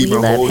We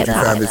even love hold you, hip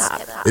hop.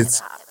 fam.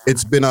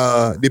 It's been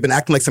they've been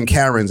acting like some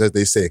Karens, as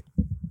they say.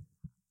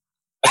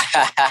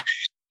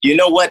 You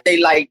know what they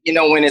like,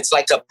 when it's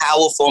like a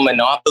powerful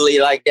monopoly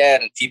like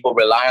that and people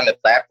rely on the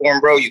platform,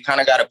 bro, you kind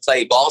of got to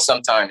play ball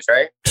sometimes,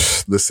 right?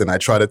 Listen, I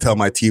try to tell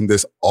my team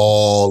this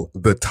all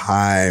the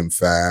time,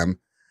 fam.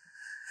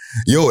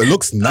 Yo, it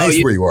looks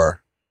nice where you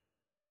are.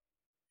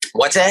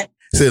 What's that?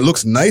 Say it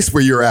looks nice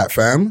where you're at,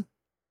 fam.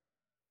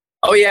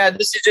 Oh yeah,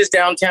 this is just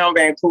downtown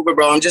Vancouver,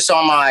 bro. I'm just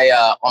on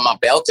my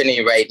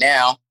balcony right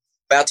now,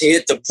 about to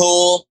hit the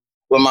pool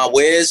with my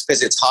whiz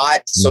because it's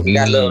hot. So we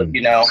got a little,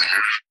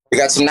 we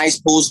got some nice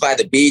pools by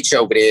the beach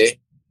over there,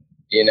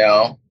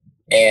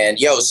 And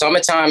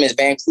summertime is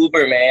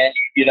Vancouver, man.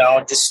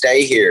 Just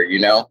stay here,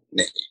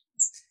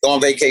 Go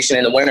on vacation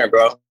in the winter,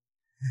 bro.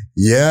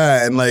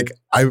 Yeah, and like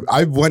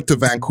I went to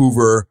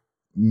Vancouver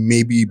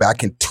maybe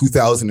back in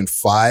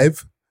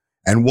 2005.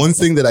 And one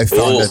thing that I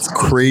found that's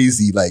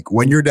crazy, like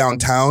when you're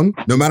downtown,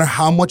 no matter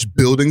how much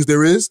buildings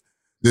there is,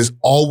 there's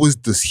always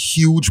this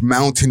huge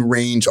mountain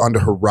range on the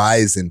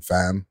horizon,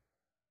 fam.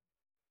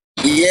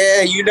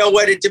 Yeah, you know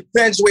what? It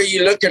depends where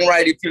you're looking,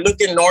 right? If you're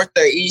looking north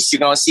or east, you're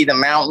going to see the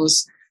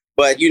mountains.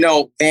 But,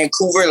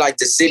 Vancouver, like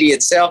the city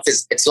itself,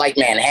 it's like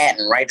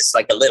Manhattan, right? It's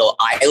like a little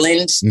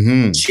island,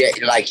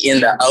 like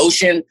in the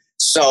ocean.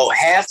 So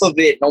half of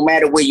it, no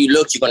matter where you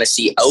look, you're going to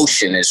see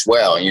ocean as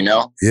well,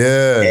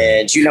 Yeah.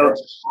 And,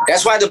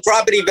 that's why the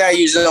property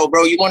values, though,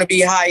 bro, you want to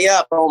be high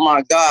up. Oh,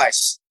 my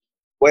gosh.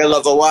 Whale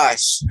of a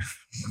wash.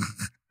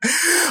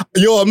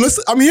 Yo,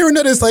 I'm hearing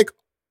that it's like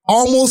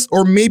almost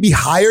or maybe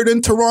higher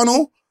than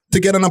Toronto to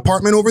get an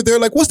apartment over there.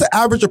 Like, what's the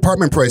average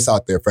apartment price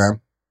out there,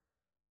 fam?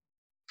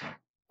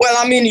 Well,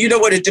 I mean, you know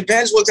what? It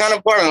depends what kind of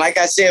apartment. Like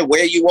I said,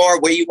 where you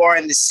are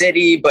in the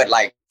city, but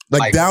like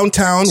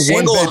downtown,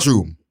 single, 1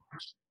 bedroom.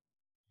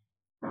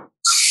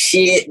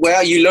 Shit.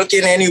 Well, you're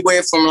looking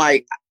anywhere from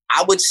I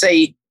would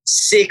say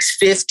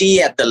 $650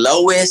 at the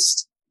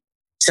lowest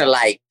to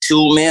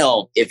 $2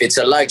 million if it's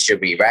a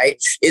luxury, right?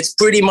 It's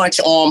pretty much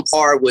on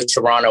par with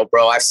Toronto,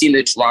 bro. I've seen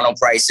the Toronto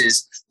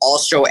prices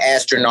also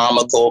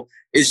astronomical.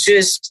 It's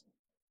just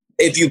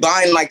if you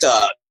buying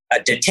a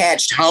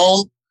detached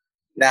home,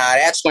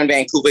 that's when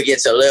Vancouver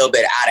gets a little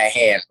bit out of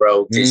hand,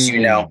 bro. Because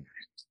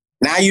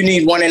now you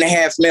need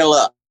 $1.5 million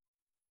up.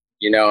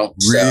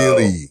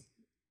 Really? So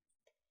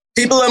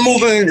people are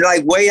moving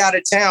way out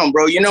of town,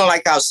 bro.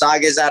 Like how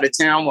Saga's out of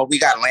town. Well, we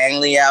got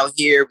Langley out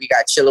here. We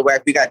got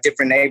Chilliwack. We got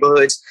different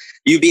neighborhoods.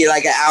 You be an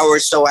hour or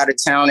so out of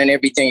town and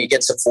everything, it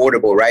gets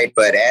affordable, right?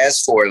 But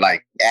as for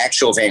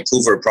actual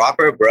Vancouver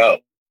proper, bro.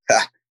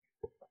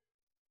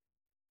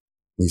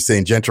 You're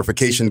saying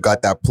gentrification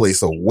got that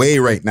place away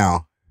right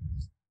now.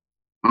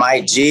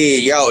 My G,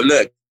 yo,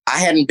 look, I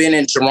hadn't been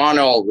in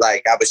Toronto,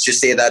 I was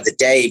just there the other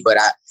day, but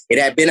it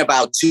had been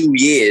about 2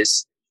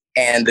 years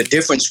and the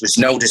difference was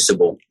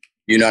noticeable.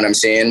 You know what I'm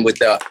saying? With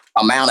the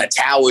amount of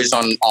towers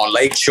on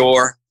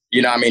Lakeshore,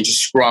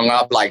 just sprung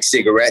up like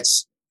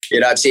cigarettes.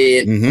 You know what I'm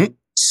saying? Mm-hmm.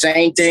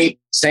 Same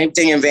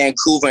thing in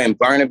Vancouver and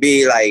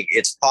Burnaby,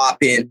 it's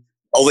popping.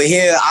 Over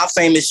here, our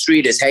famous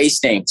street is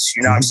Hastings,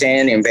 you know what I'm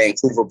saying, in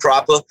Vancouver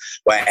proper.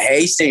 But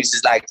Hastings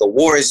is like a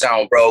war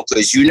zone, bro,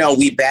 because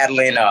we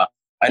battling a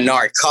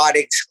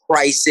narcotics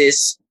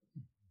crisis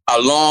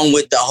along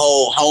with the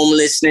whole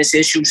homelessness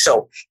issue.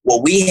 So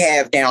what we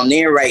have down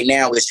there right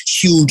now is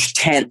a huge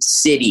tent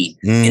city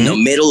in the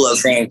middle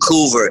of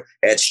Vancouver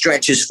that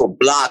stretches for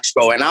blocks,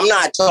 bro. And I'm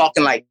not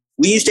talking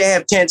we used to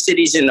have tent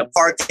cities in the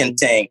park and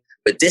thing,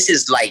 but this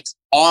is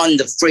on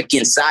the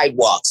freaking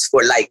sidewalks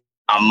for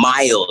a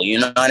mile. You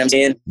know what I'm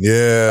saying?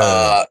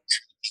 Yeah.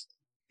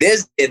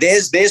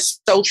 There's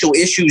social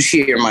issues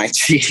here, my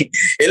G.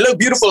 It look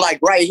beautiful,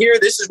 right here.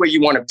 This is where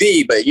you want to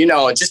be, but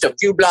just a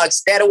few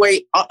blocks that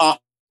away.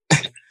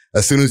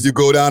 As soon as you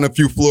go down a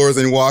few floors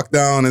and walk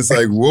down, it's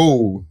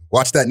whoa,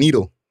 watch that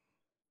needle.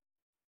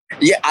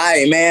 Yeah,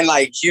 man,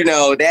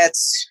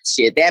 that's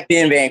shit. That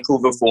been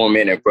Vancouver for a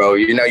minute, bro.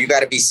 You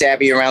got to be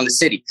savvy around the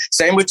city.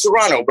 Same with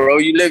Toronto, bro.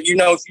 If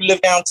you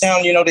live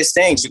downtown, there's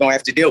things you're going to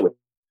have to deal with.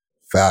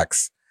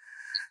 Facts.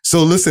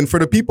 So listen, for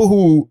the people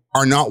who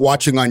are not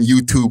watching on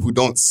YouTube, who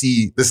don't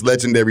see this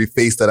legendary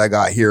face that I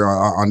got here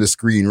on the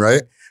screen,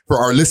 right? For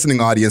our listening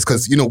audience,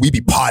 because, we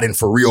be potting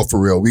for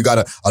real. We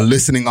got a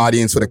listening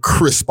audience with a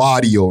crisp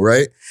audio,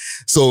 right?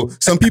 So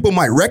some people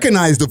might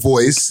recognize the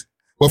voice,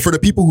 but for the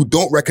people who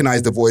don't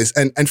recognize the voice,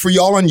 and for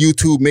y'all on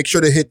YouTube, make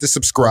sure to hit the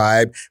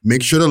subscribe,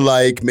 make sure to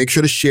like, make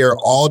sure to share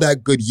all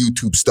that good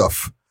YouTube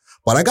stuff.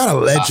 But I got a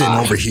legend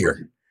over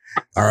here.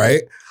 All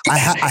right. I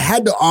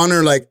had the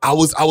honor, I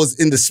was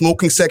in the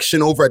smoking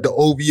section over at the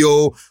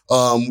OVO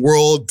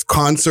World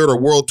Concert or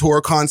World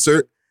Tour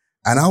concert.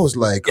 And I was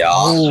like,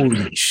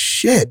 holy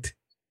shit.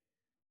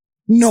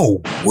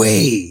 No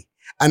way.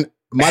 And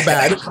my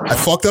bad. I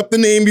fucked up the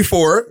name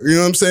before. You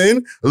know what I'm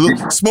saying?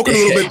 Smoking a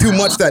little bit too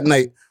much that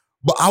night.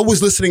 But I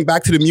was listening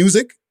back to the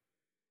music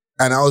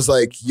and I was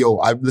like, yo,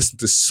 I've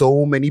listened to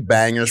so many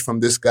bangers from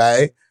this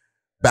guy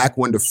back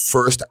when the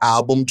first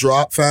album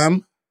dropped,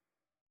 fam.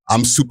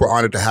 I'm super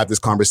honored to have this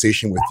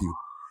conversation with you.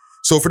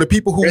 So for the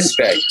people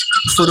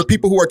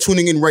who are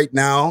tuning in right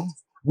now,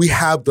 we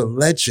have the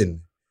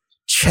legend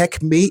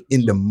Checkmate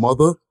in the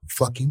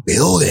motherfucking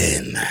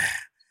building.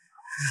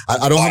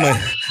 I don't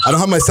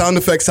have my sound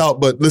effects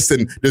out, but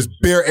listen, there's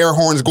bare air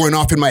horns going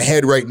off in my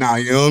head right now.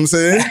 You know what I'm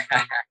saying?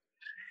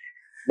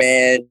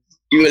 Man,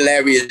 you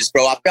hilarious,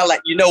 bro. I felt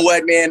like, you know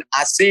what, man?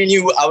 I seen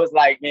you. I was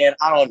like, man,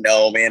 I don't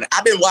know, man.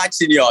 I've been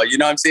watching y'all. You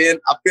know what I'm saying?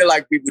 I feel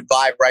like we would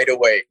vibe right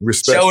away.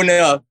 Respect. Showing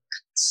up.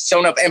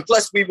 And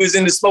plus we was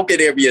in the smoking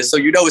area, so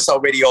you know it's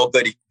already all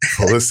goody.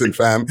 Well, listen,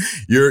 fam,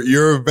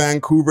 you're a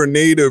Vancouver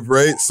native,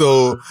 right?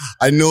 So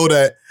I know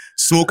that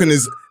smoking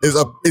is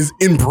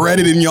inbred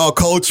in y'all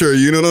culture.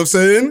 You know what I'm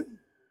saying?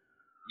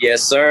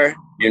 Yes, sir.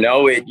 You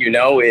know it,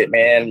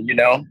 man. You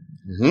know.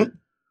 Mm-hmm.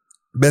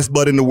 Best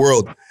bud in the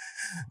world.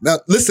 Now,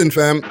 listen,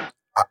 fam.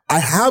 I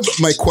have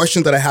my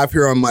questions that I have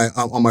here on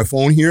my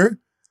phone here,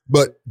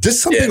 but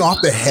just something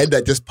off the head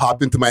that just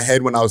popped into my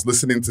head when I was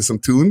listening to some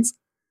tunes,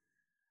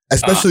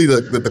 especially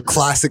the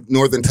classic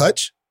Northern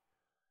Touch.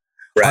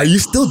 Right. Are you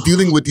still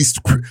dealing with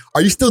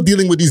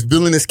these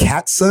villainous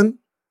cats, son?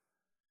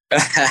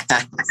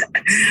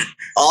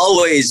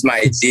 Always,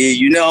 my G.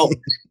 You know,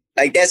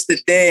 like that's the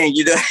thing.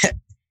 You know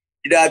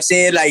what I'm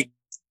saying? Like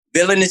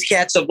villainous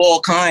cats of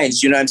all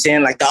kinds. You know what I'm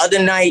saying? Like the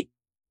other night,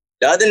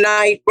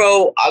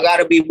 bro, I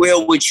gotta be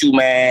real with you,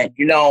 man.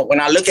 You know, when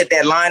I look at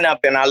that lineup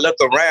and I look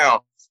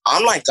around,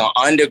 I'm like an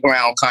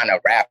underground kind of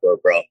rapper,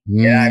 bro.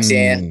 You know what I'm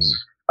saying?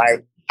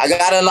 Like I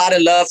got a lot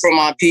of love from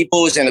my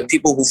peoples and the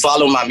people who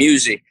follow my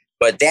music.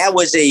 But that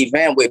was an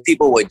event where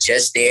people were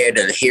just there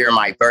to hear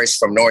my verse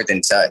from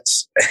Northern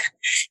Touch.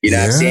 You know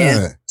what I'm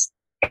saying?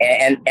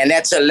 And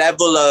that's a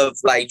level of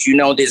like, you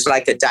know, there's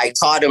like a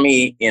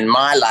dichotomy in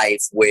my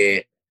life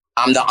where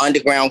I'm the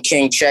underground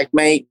king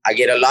Checkmate. I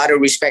get a lot of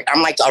respect.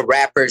 I'm like a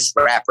rapper's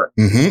rapper.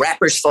 Mm-hmm.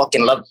 Rappers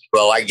fucking love me,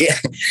 bro. I get,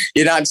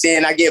 you know what I'm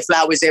saying? I get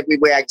flowers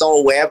everywhere I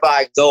go. Wherever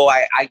I go,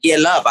 I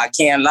get love. I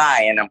can't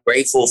lie. And I'm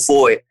grateful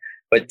for it.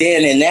 But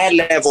then in that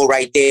level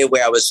right there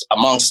where I was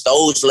amongst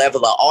those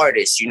level of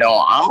artists, you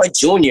know, I'm a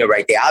junior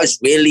right there. I was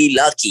really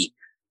lucky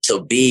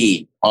to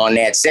be on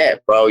that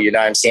set, bro. You know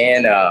what I'm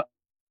saying? That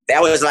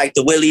was like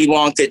the Willy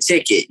Wonka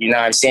ticket. You know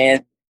what I'm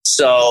saying?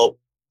 So,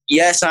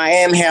 yes, I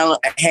am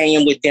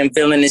hanging with them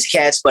villainous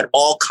cats, but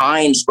all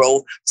kinds,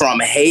 bro. From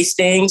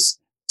Hastings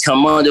to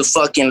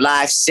motherfucking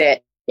live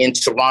set in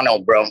Toronto,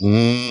 bro.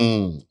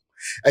 And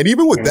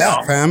even with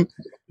that, fam,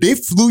 they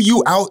flew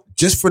you out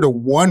just for the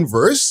one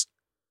verse?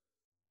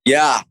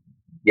 Yeah,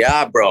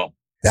 bro.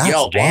 That's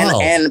wild.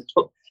 And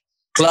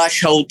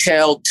Plush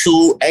Hotel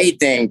 2A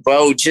thing,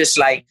 bro. Just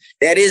like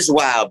that is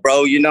wild,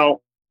 bro. You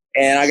know,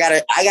 and I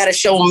gotta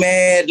show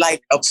mad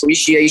like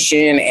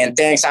appreciation and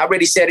thanks. I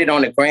already said it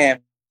on the gram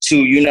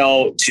to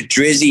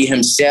Drizzy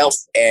himself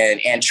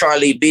and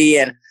Charlie B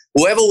and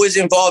whoever was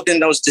involved in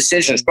those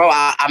decisions, bro.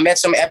 I met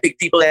some epic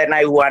people that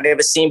night who I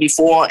never seen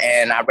before,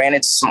 and I ran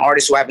into some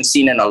artists who I haven't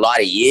seen in a lot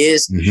of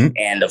years. Mm-hmm.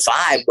 And the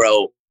vibe,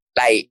 bro,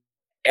 like.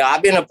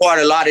 I've been a part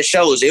of a lot of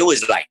shows. It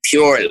was like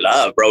pure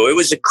love, bro. It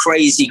was a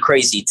crazy,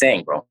 crazy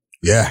thing, bro.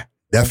 Yeah,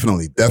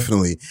 definitely.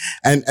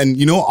 And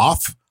you know,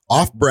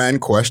 off-brand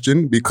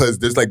question, because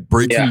there's like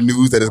breaking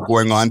news that is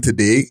going on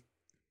today,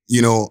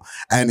 you know,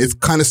 and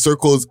it kind of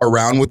circles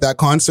around with that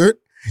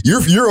concert.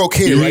 You're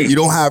okay, right? You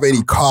don't have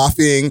any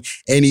coughing,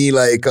 any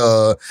like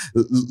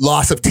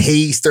loss of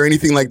taste or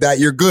anything like that.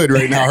 You're good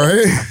right now,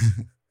 right?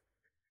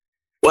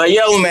 Well,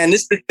 yo, man,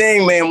 this is the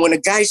thing, man. When a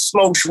guy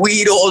smokes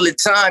weed all the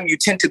time, you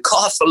tend to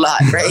cough a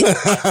lot, right?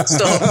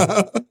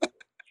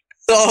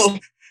 so,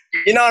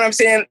 you know what I'm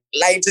saying?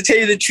 Like, to tell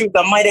you the truth,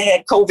 I might have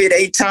had COVID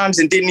 8 times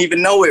and didn't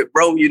even know it,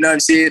 bro. You know what I'm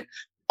saying?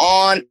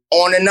 On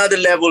another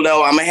level,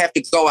 though, I'm going to have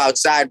to go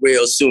outside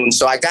real soon.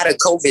 So I got a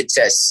COVID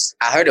test.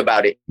 I heard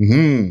about it,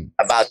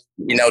 about,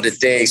 you know, the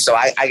thing. So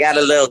I got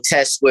a little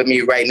test with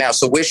me right now.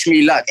 So wish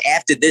me luck.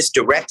 After this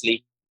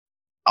directly,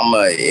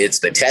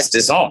 it's the test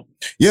is on.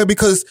 Yeah,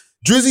 because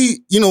Drizzy,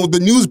 you know, the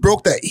news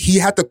broke that he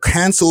had to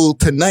cancel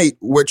tonight,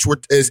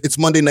 it's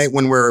Monday night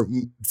when we're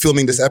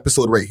filming this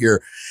episode right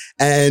here.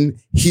 And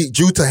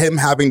due to him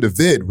having the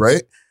vid,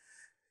 right?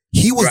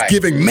 He was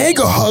giving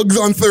mega hugs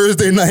on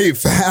Thursday night,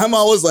 fam.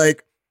 I was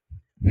like,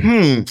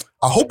 I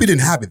hope he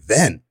didn't have it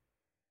then.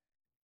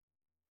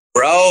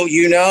 Bro,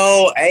 you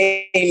know,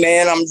 hey,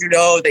 man, you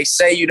know, they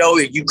say, you know,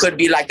 you could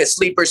be like a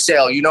sleeper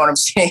cell. You know what I'm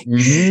saying?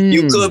 Mm-hmm.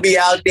 You could be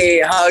out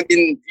there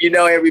hugging, you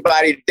know,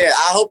 everybody there.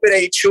 I hope it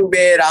ain't true,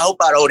 man. I hope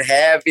I don't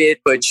have it.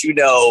 But, you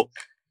know,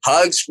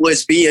 hugs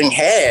was being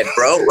had,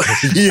 bro.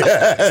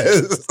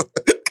 Yes.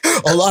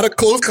 A lot of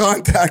close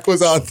contact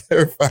was out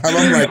there, fam.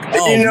 I'm like,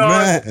 oh, you know,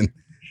 man.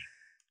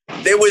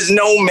 There was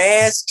no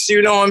masks,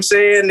 you know what I'm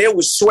saying? There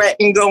was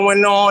sweating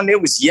going on. There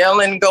was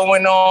yelling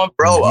going on.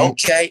 Bro,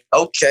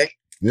 okay.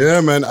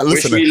 Yeah, man.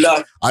 Listen,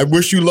 I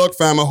wish you luck,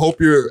 fam. I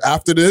hope you're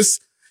after this.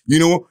 You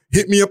know,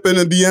 hit me up in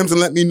the DMs and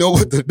let me know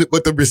what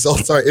the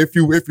results are if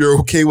you're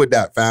okay with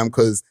that, fam.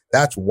 Because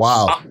that's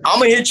wild. I'm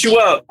gonna hit you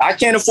up. I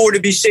can't afford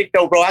to be sick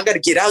though, bro. I gotta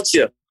get out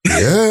here.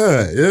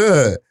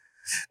 Yeah.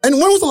 And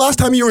when was the last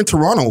time you were in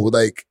Toronto?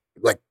 Like,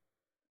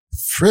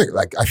 frick.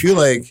 Like, I feel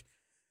like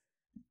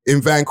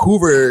in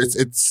Vancouver,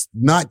 it's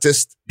not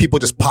just people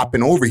just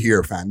popping over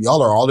here, fam.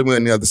 Y'all are all the way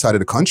on the other side of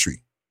the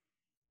country.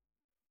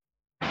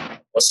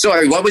 Well,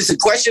 sorry, what was the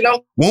question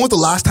though? When was the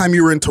last time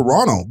you were in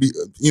Toronto?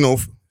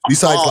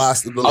 Besides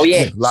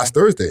last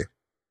Thursday.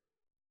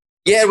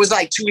 Yeah, it was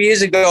like 2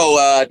 years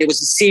ago. There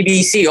was a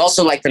CBC,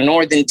 also like the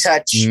Northern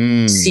Touch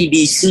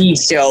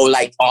CBC show,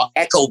 like on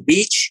Echo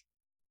Beach.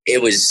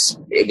 It was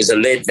a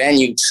lit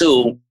venue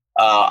too.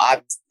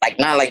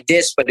 Not like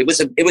this, but it was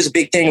a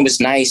big thing. It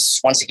was nice.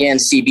 Once again,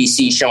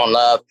 CBC showing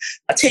love.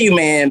 I tell you,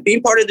 man,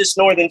 being part of this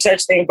Northern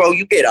Touch thing, bro,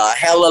 you get a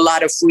hell of a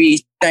lot of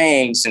free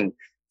things and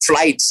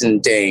flights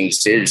and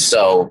things.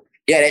 So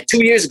yeah, that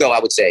 2 years ago, I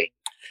would say.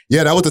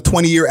 Yeah, that was the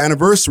 20-year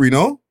anniversary,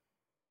 no?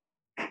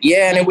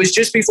 Yeah, and it was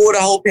just before the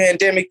whole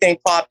pandemic thing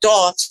popped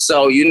off.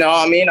 So, you know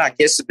what I mean? I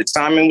guess the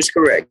timing was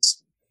correct.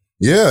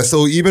 Yeah,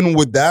 so even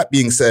with that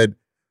being said,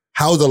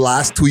 how the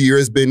last 2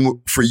 years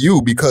been for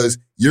you? Because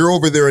you're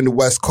over there in the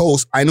West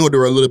Coast. I know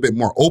they're a little bit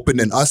more open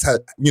than us,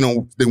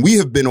 than we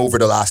have been over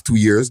the last 2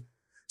 years.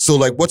 So,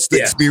 like, what's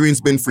the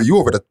experience been for you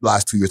over the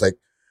last 2 years? Like,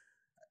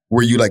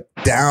 were you like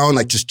down,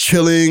 like just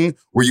chilling?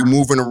 Were you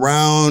moving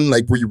around?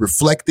 Like, were you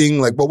reflecting?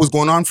 Like, what was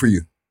going on for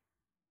you?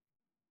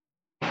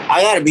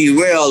 I gotta be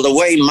real. The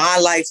way my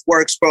life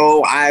works,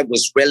 bro, I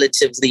was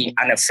relatively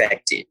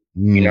unaffected.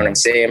 You know what I'm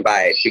saying?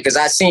 By it. Because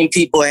I seen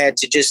people had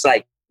to just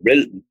like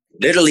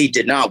literally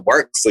did not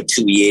work for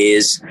 2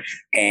 years.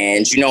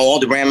 And, you know, all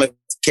the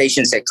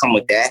ramifications that come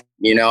with that,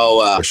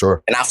 For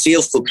sure. And I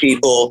feel for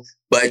people.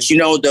 But, you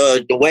know,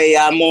 the way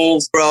I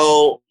move,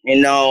 bro,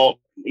 my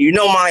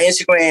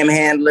Instagram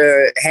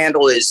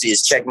handle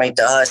is Checkmate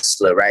the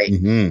Hustler, right?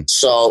 Mm-hmm.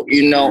 So,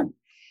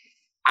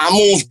 I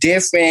move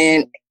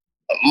different.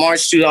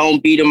 March to the own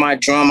beat of my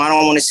drum. I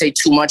don't want to say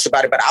too much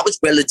about it, but I was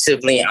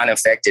relatively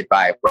unaffected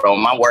by it, bro.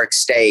 My work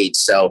stayed.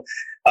 So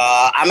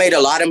I made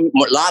a lot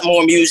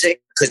more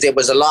music because there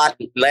was a lot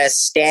less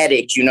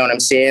static. You know what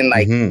I'm saying?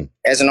 Like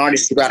as an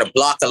artist, you got to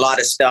block a lot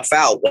of stuff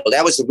out. Well,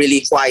 that was a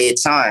really quiet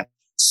time.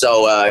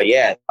 So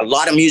a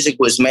lot of music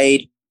was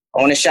made.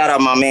 I want to shout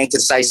out my man,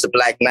 Concise the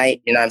Black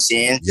Knight. You know what I'm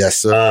saying? Yes,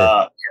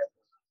 sir.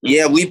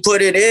 Yeah, we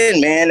put it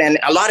in, man. And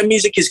a lot of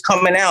music is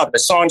coming out. The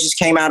song just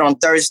came out on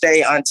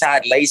Thursday,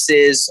 Untied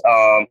Laces.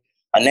 Our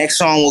next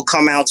song will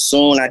come out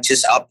soon. I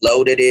just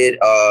uploaded it.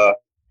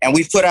 And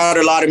we've put out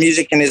a lot of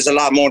music and there's a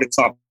lot more to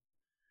come.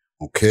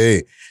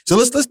 Okay. So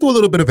let's do a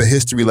little bit of a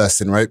history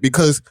lesson, right?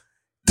 Because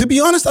to be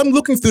honest, I'm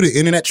looking through the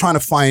internet trying to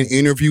find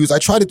interviews. I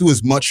try to do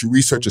as much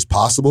research as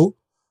possible.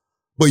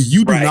 But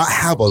you do not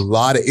have a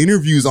lot of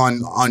interviews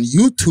on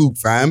YouTube,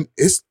 fam.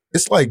 It's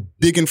like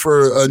digging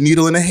for a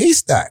needle in a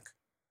haystack.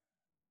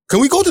 Can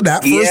we go to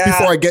that first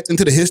before I get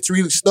into the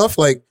history stuff?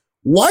 Like,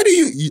 why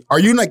are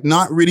you like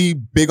not really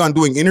big on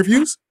doing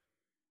interviews?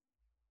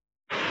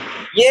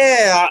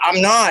 Yeah,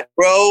 I'm not,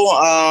 bro.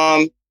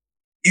 I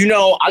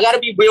got to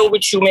be real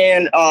with you,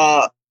 man.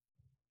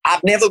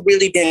 I've never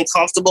really been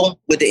comfortable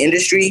with the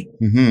industry.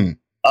 Mm-hmm.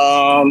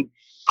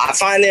 I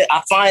find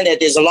that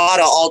there's a lot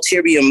of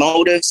ulterior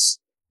motives,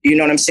 you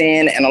know what I'm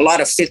saying? And a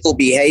lot of fickle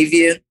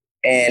behavior.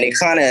 And it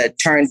kind of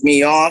turned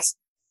me off.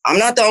 I'm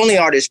not the only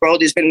artist, bro.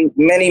 There's been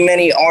many,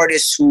 many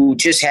artists who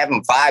just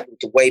haven't vibed with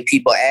the way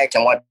people act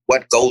and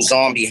what goes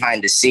on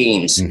behind the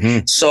scenes.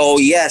 Mm-hmm. So,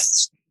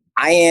 yes,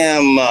 I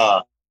am,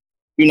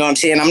 you know what I'm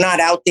saying? I'm not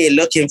out there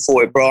looking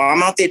for it, bro.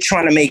 I'm out there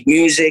trying to make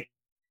music.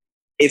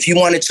 If you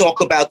want to talk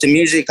about the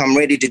music, I'm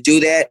ready to do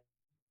that.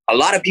 A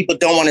lot of people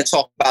don't want to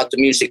talk about the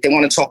music. They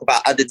want to talk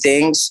about other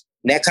things.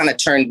 And that kind of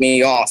turned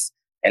me off.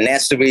 And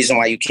that's the reason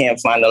why you can't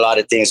find a lot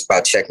of things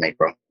about Checkmate,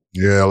 bro.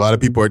 Yeah, a lot of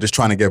people are just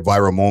trying to get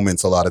viral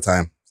moments a lot of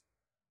time.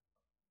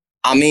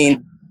 I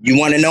mean, you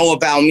want to know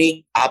about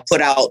me? I put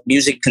out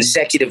music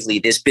consecutively.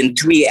 There's been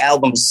 3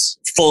 albums,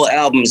 full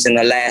albums in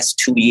the last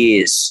 2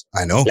 years.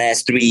 I know.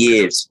 Last 3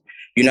 years.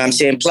 You know what I'm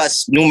saying?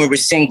 Plus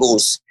numerous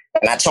singles.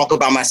 And I talk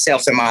about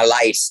myself and my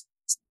life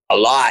a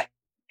lot.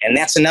 And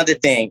that's another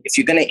thing. If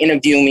you're going to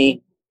interview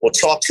me or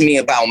talk to me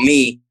about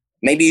me,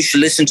 maybe you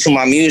should listen to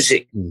my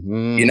music.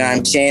 Mm-hmm. You know what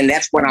I'm saying?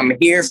 That's what I'm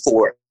here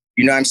for.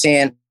 You know what I'm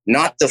saying?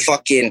 Not the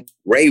fucking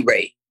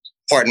Ray.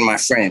 Pardon my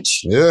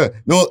French. Yeah.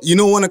 No,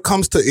 when it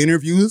comes to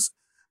interviews,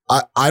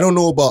 I don't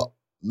know about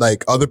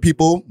like other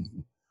people,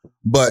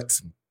 but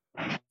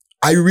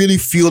I really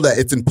feel that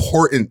it's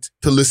important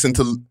to listen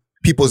to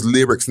people's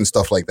lyrics and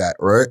stuff like that,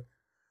 right?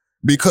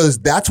 Because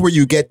that's where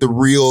you get the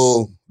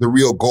real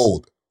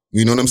gold.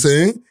 You know what I'm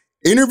saying?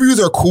 Interviews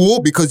are cool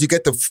because you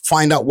get to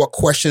find out what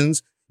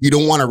questions you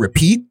don't want to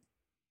repeat,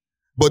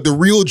 but the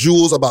real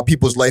jewels about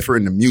people's life are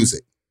in the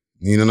music.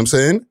 You know what I'm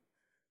saying?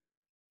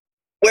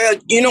 Well,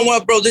 you know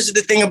what, bro? This is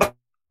the thing about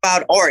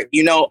art.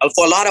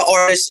 For a lot of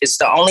artists, it's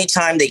the only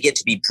time they get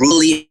to be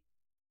brutally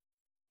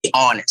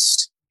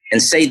honest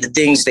and say the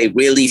things they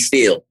really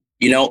feel.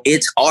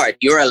 It's art.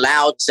 You're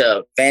allowed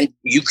to vent.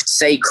 You could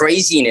say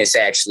craziness,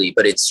 actually,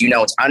 but it's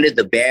under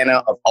the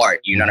banner of art.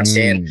 You know what I'm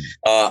saying?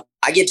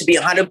 I get to be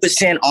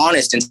 100%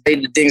 honest and say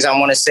the things I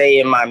want to say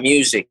in my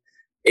music.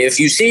 If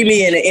you see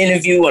me in an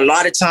interview, a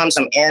lot of times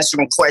I'm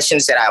answering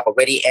questions that I've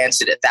already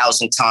answered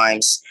 1,000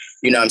 times,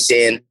 you know what I'm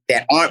saying,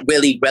 that aren't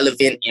really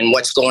relevant in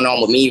what's going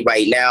on with me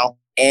right now.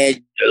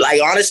 And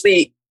like,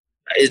 honestly,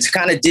 it's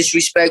kind of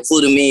disrespectful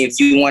to me if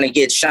you want to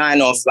get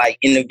shine off like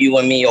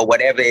interviewing me or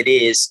whatever it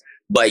is,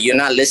 but you're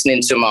not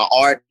listening to my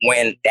art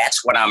when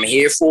that's what I'm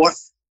here for.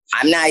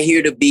 I'm not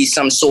here to be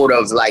some sort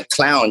of like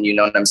clown, you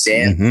know what I'm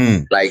saying?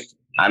 Mm-hmm. Like,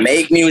 I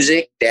make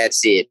music. That's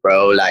it,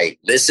 bro. Like,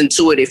 listen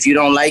to it. If you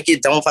don't like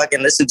it, don't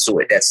fucking listen to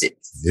it. That's it.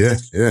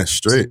 Yeah,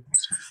 straight.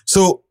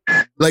 So,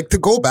 like, to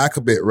go back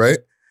a bit, right?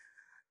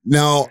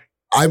 Now,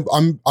 I've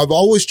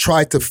always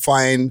tried to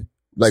find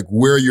like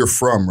where you're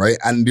from, right?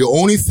 And the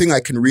only thing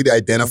I can really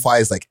identify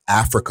is like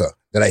Africa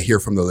that I hear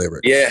from the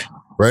lyrics. Yeah.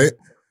 Right?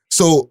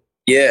 So,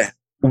 yeah.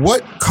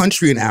 What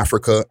country in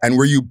Africa, and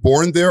were you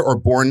born there or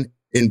born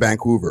in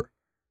Vancouver?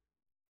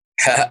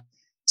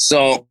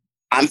 So,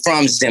 I'm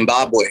from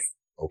Zimbabwe.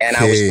 Okay. And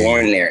I was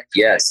born there.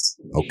 Yes.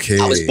 Okay.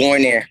 I was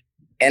born there.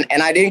 And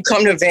I didn't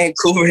come to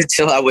Vancouver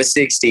until I was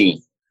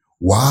 16.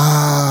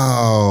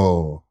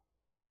 Wow.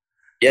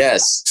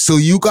 Yes. So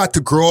you got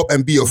to grow up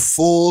and be a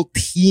full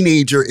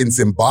teenager in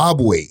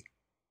Zimbabwe.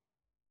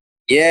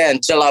 Yeah,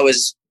 until I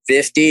was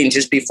 15.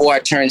 Just before I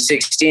turned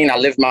 16, I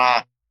lived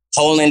my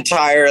whole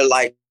entire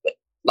like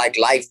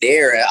life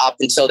there up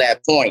until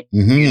that point,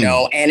 you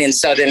know, and in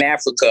Southern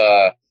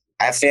Africa.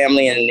 I have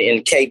family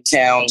in Cape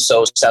Town,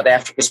 so South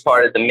Africa's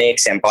part of the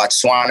mix, and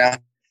Botswana,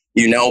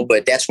 you know,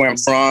 but that's where I'm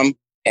from.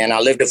 And I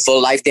lived a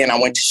full life there, and I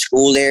went to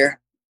school there.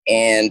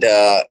 And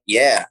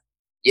yeah,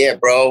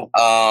 bro.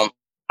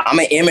 I'm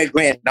an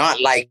immigrant,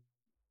 not like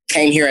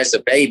came here as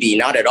a baby,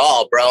 not at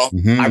all, bro.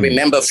 I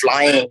remember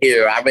flying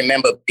here. I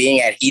remember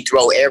being at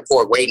Heathrow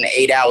Airport waiting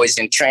 8 hours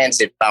in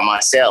transit by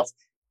myself,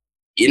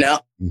 you know?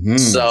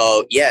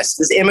 So, yes,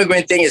 this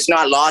immigrant thing is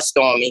not lost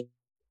on me.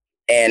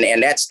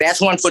 And that's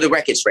one for the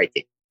records right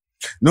there.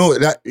 No,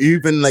 that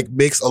even like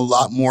makes a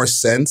lot more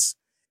sense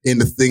in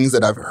the things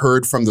that I've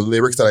heard from the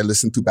lyrics that I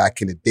listened to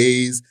back in the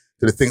days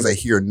to the things I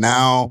hear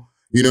now.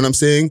 You know what I'm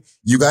saying?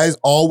 You guys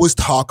always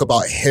talk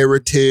about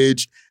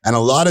heritage and a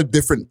lot of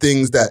different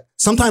things that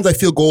sometimes I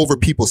feel go over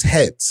people's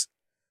heads,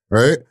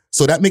 right?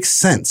 So that makes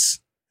sense.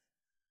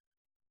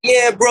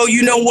 Yeah, bro,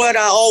 you know what?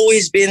 I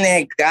always been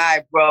that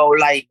guy, bro.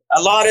 Like,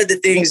 a lot of the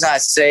things I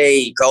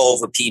say go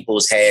over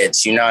people's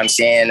heads, you know what I'm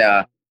saying?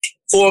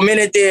 For a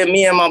minute there,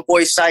 me and my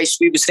boy Sice,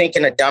 we was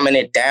thinking of dumbing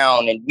it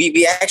down, and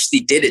we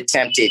actually did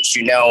attempt it,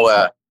 to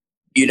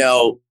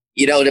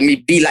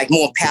be like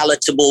more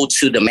palatable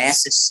to the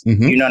masses.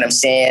 You know what I'm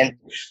saying?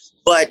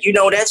 But, you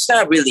know, that's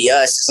not really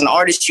us. As an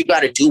artist, you got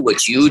to do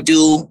what you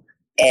do.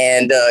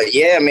 And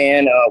yeah,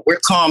 man,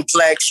 we're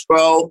complex,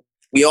 bro.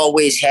 We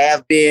always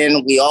have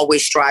been. We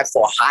always strive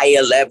for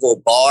higher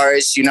level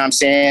bars, you know what I'm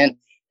saying?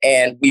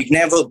 And we've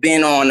never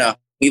been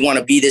we want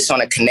to be this on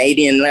a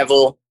Canadian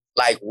level.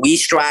 Like, we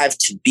strive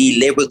to be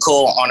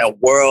lyrical on a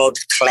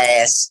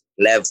world-class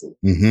level.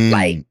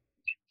 Like,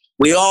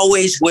 we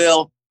always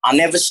will. I'll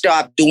never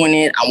stop doing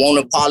it. I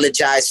won't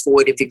apologize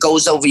for it. If it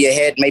goes over your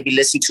head, maybe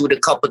listen to it a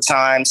couple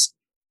times.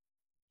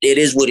 It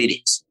is what it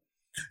is.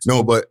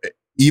 No, but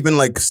even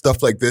like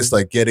stuff like this,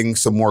 like getting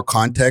some more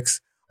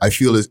context, I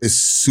feel is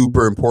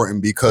super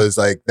important, because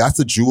like that's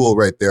a jewel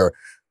right there.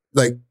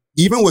 Like,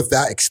 even with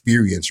that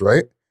experience,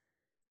 right?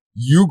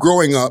 You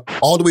growing up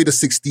all the way to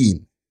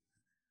 16,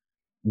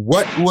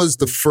 what was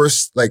the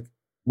first, like,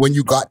 when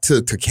you got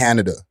to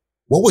Canada,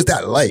 what was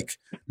that like?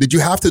 Did you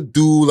have to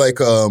do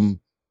like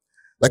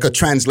a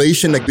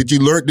translation? Like, did you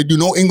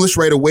know English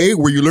right away?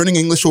 Were you learning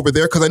English over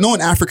there? Because I know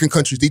in African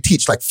countries, they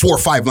teach like 4 or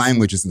 5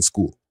 languages in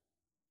school.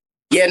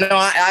 Yeah, no,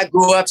 I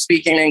grew up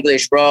speaking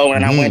English, bro.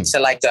 And I went to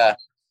like a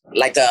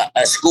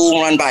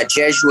school run by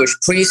Jesuit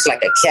priests,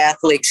 like a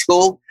Catholic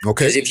school.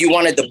 Okay. Because if you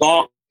wanted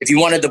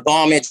the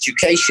bomb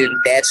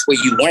education, that's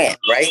where you went,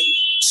 right?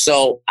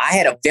 So I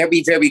had a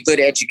very, very good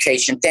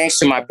education, thanks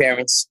to my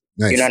parents.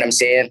 Nice. You know what I'm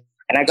saying?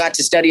 And I got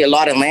to study a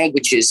lot of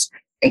languages,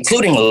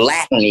 including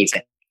Latin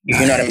even. You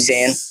know what I'm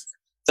saying?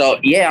 So,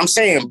 yeah, I'm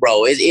saying,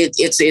 bro,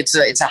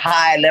 it's a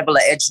high level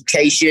of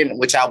education,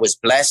 which I was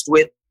blessed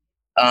with.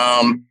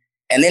 And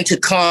then to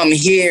come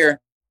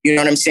here, you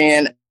know what I'm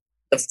saying?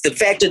 The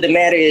fact of the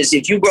matter is,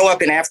 if you grow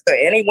up in Africa,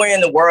 anywhere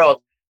in the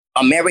world,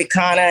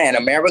 Americana and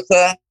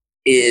America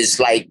is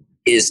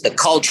the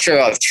culture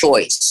of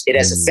choice. It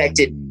has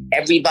affected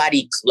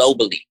everybody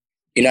globally.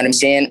 You know what I'm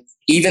saying?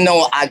 Even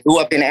though I grew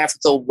up in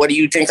Africa, what do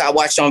you think I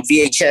watched on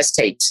VHS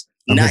tapes?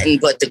 Nothing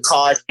but the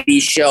Cosby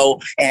Show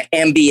and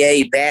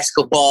NBA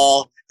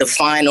basketball, the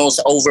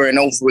finals over and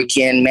over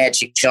again,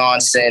 Magic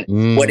Johnson,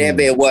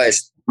 whatever it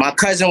was. My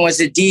cousin was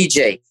a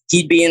DJ.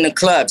 He'd be in the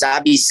clubs.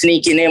 I'd be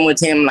sneaking in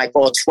with him like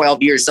all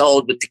 12 years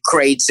old with the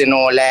crates and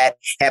all that.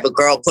 Have a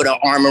girl put her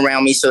arm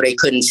around me so they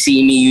couldn't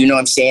see me. You know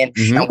what I'm saying?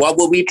 And what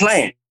were we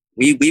playing?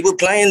 We were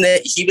playing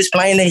he was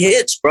playing the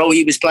hits, bro.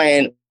 He was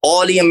playing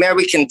all the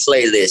American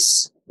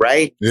playlists,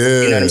 right?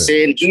 Yeah. You know what I'm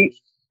saying?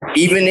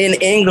 Even in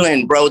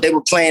England, bro, they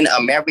were playing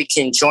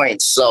American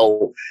joints.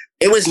 So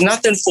it was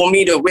nothing for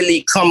me to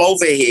really come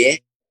over here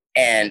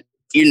and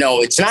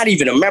it's not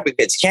even America,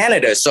 it's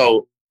Canada.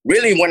 So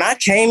really, when I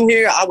came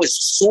here, I was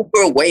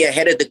super way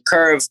ahead of the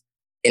curve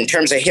in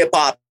terms of hip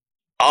hop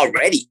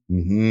already.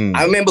 Mm-hmm.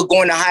 I remember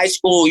going to high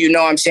school,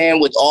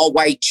 with all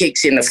white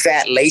kicks and the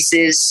fat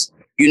laces,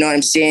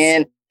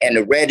 and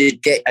the red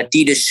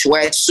Adidas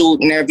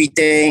sweatsuit and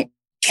everything.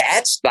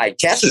 Cats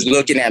was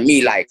looking at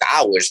me like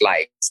I was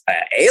like an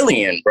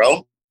alien,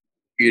 bro.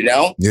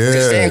 Yeah.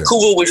 Because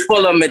Vancouver was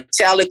full of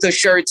Metallica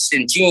shirts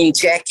and jean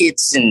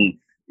jackets, and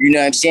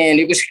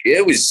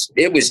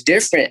it was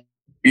different.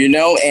 And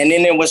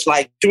then there was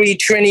like 3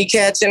 Trini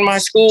cats in my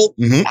school.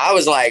 Mm-hmm. I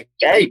was like,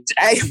 hey,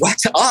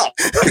 what's up?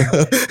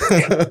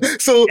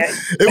 So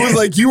it was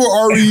like you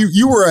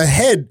were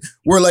ahead,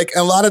 where like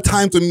a lot of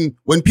times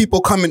when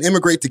people come and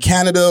immigrate to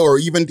Canada or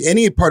even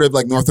any part of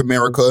like North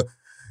America,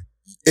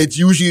 it's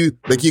usually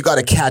like you got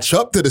to catch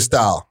up to the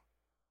style.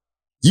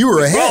 You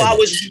were ahead. Bro,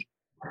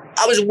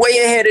 I was way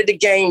ahead of the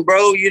game,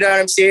 bro. You know what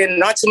I'm saying?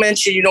 Not to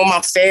mention,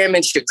 my fam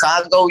in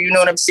Chicago, you know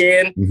what I'm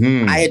saying?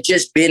 Mm-hmm. I had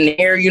just been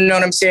there, you know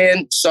what I'm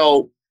saying?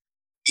 So,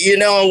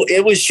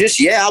 it was just,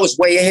 I was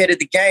way ahead of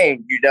the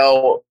game,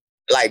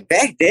 Like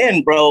back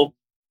then, bro,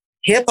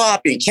 hip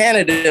hop in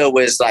Canada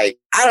was like,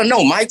 I don't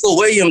know, Michael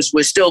Williams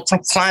was still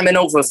climbing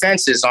over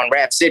fences on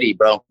Rap City,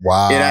 bro.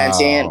 Wow. You know what I'm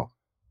saying?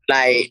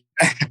 Like,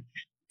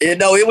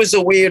 it was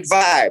a weird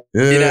vibe,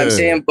 Yeah. you know what I'm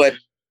saying? But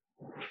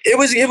it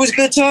was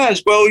good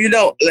times, bro.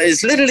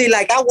 It's literally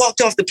like I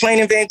walked off the plane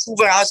in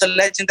Vancouver. I was a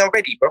legend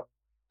already, bro.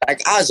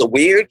 Like I was a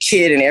weird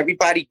kid, and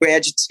everybody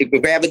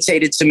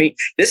gravitated to me.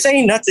 This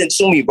ain't nothing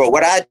to me, bro.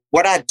 What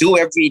I do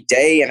every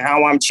day and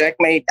how I'm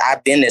checkmate.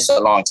 I've been this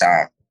a long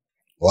time.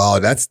 Wow,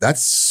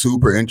 that's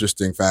super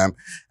interesting, fam.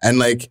 And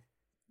like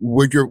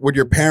with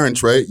your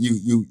parents, right?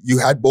 You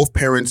had both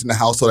parents in the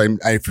household.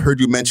 I've heard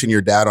you mention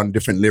your dad on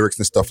different lyrics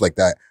and stuff like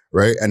that,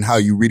 right? And how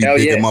you really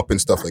big him up and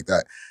stuff like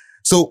that.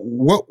 So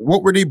what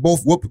were they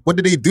both, what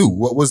did they do?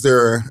 What was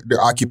their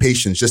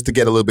occupations, just to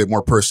get a little bit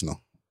more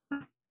personal?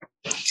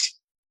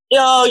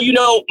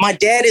 My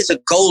dad is a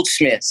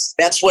goldsmith.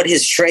 That's what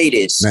his trade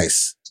is.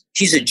 Nice.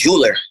 He's a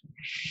jeweler.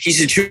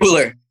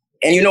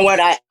 And you know what?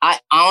 I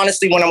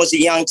honestly, when I was a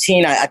young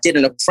teen, I did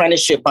an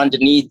apprenticeship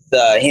underneath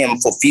him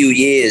for a few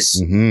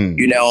years, mm-hmm.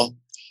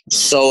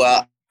 So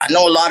I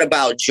know a lot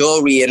about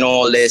jewelry and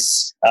all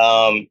this,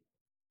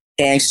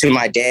 thanks to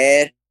my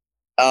dad.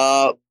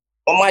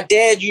 But my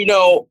dad,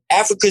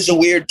 Africa's a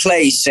weird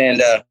place,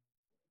 and,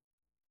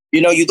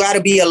 you got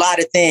to be a lot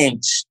of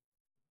things.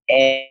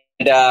 And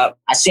I've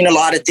seen a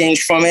lot of things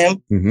from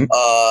him mm-hmm.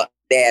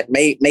 that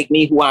make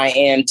me who I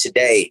am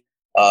today.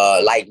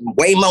 Like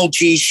way more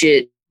G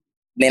shit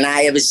than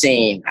I ever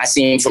seen. I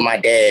seen from my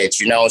dad, so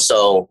you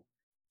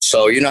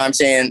know what I'm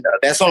saying?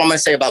 That's all I'm going to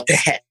say about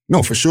that.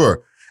 No, for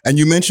sure. And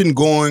you mentioned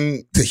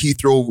going to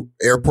Heathrow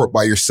Airport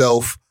by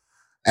yourself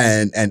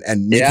and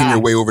making your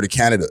way over to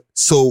Canada.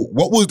 So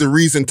what was the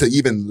reason to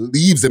even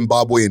leave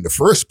Zimbabwe in the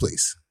first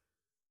place?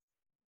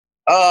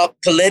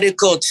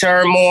 Political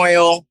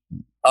turmoil,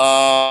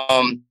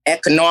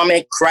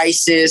 economic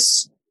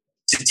crisis.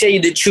 To tell you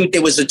the truth,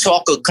 there was a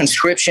talk of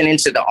conscription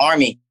into the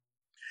army.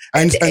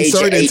 And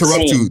sorry to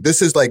interrupt you.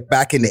 This is like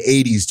back in the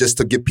 80s, just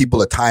to give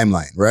people a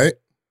timeline, right?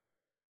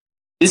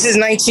 This is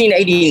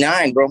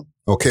 1989, bro.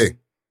 Okay.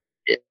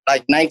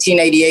 Like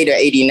 1988 or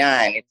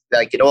 89. It's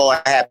like it all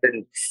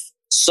happened.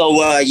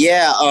 So,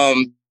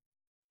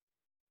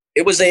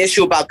 it was an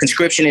issue about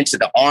conscription into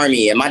the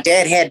army. And my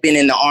dad had been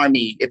in the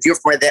army. If you're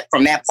from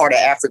that part of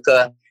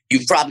Africa,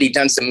 you've probably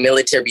done some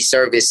military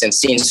service and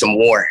seen some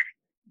war,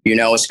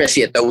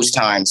 especially at those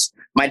times.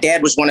 My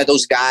dad was one of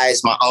those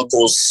guys, my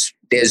uncles.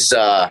 There's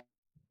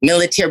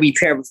military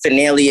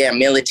paraphernalia and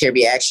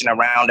military action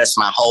around us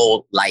my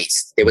whole life.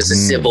 There was a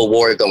civil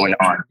war going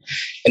on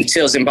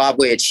until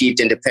Zimbabwe achieved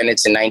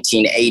independence in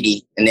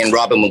 1980. And then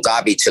Robert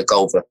Mugabe took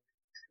over.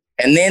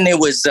 And then there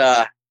was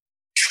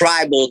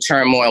tribal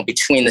turmoil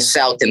between the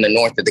south and the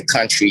north of the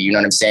country. You know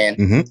what I'm saying?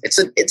 Mm-hmm.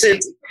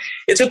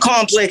 It's a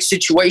complex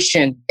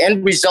situation.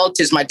 End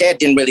result is my dad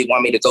didn't really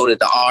want me to go to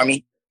the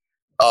army.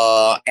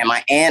 And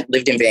my aunt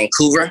lived in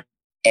Vancouver.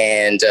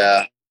 And,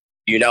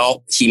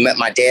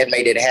 my dad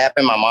made it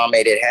happen. My mom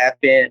made it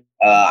happen.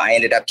 I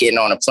ended up getting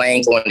on a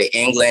plane, going to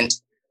England.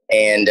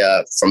 And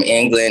from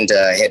England,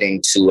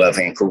 heading to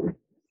Vancouver.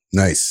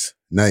 Nice.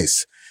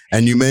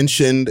 And you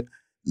mentioned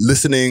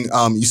listening.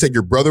 You said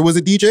your brother was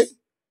a DJ?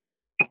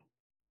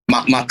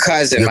 My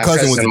cousin. Your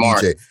cousin was a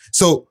Mark. DJ.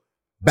 So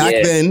back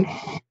then,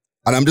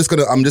 and I'm just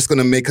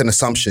gonna make an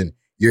assumption.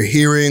 You're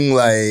hearing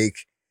like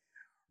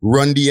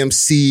Run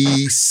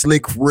DMC,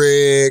 Slick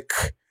Rick,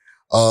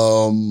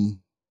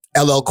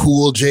 LL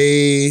Cool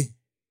J.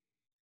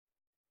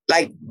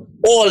 Like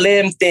all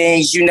them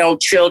things,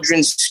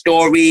 Children's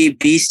Story,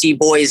 Beastie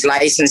Boys,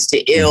 License to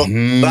Ill.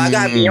 Mm-hmm. But I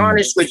gotta be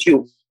honest with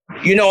you,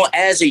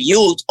 as a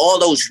youth, all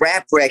those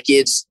rap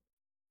records,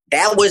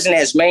 that wasn't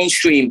as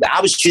mainstream.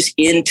 I was just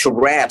into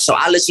rap. So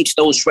I listened to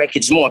those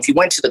records more. If you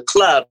went to the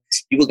club,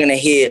 you were going to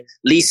hear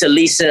Lisa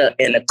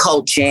and the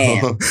Cult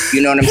Jam.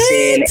 You know what I'm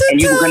saying? And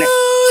you were going to...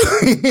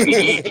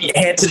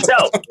 Head to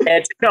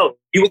toe.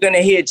 You were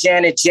gonna hear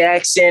Janet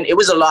Jackson. It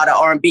was a lot of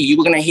R&B. You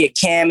were gonna hear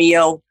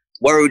Cameo.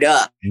 Word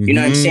up. You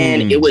know what I'm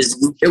saying? It was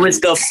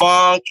the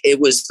funk.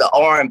 It was the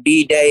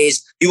R&B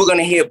days. You were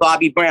gonna hear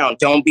Bobby Brown.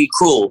 Don't Be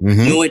Cruel.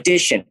 New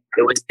Edition.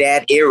 It was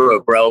that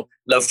era, bro.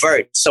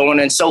 Levert, so on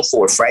and so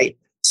forth, right?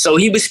 So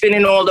he was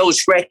spinning all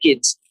those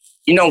records.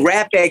 You know,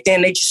 rap back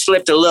then, they just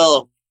slipped a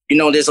little, you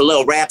know, there's a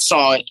little rap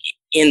song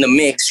in the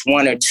mix,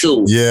 one or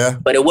two. Yeah.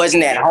 But it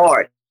wasn't that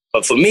hard.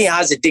 But for me, I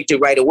was addicted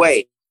right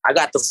away. I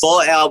got the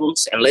full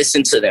albums and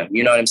listened to them.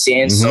 You know what I'm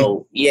saying?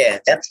 So, yeah,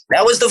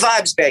 that was the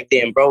vibes back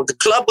then, bro. The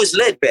club was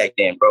lit back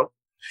then, bro.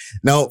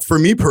 Now, for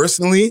me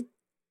personally,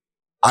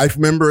 I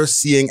remember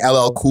seeing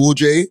LL Cool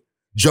J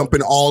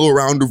jumping all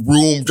around the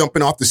room,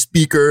 jumping off the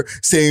speaker,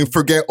 saying,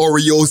 forget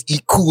Oreos,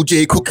 eat Cool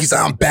J cookies,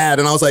 I'm bad.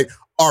 And I was like,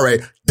 all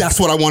right, that's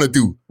what I want to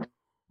do.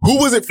 Who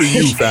was it for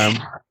you, fam?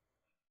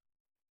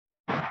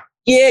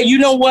 Yeah, you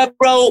know what,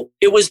 bro?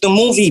 It was the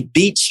movie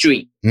Beat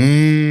Street. It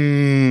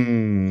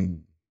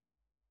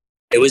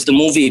was the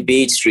movie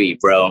Beat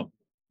Street, bro.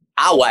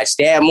 I watched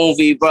that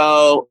movie,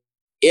 bro.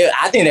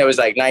 I think that was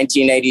like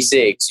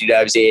 1986. You know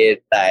what I'm saying?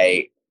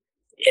 Like,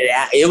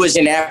 it was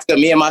in Africa.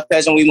 Me and my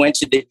cousin, we went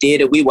to the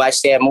theater. We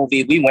watched that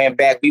movie. We went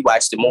back. We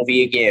watched the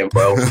movie again,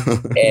 bro.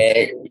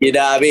 And you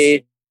know what I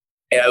mean?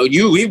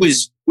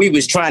 We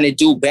was trying to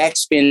do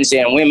backspins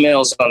and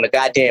windmills on the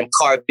goddamn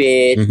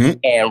carpet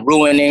and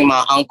ruining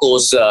my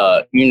uncle's,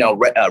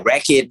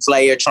 record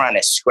player, trying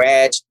to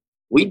scratch.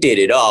 We did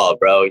it all,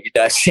 bro. You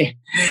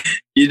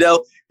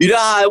know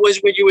how it was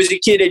when you was a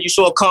kid and you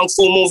saw a kung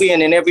fu movie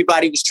and then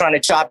everybody was trying to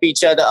chop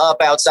each other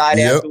up outside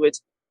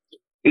afterwards.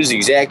 It was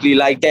exactly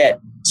like that.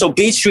 So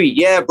Beat Street,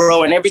 yeah,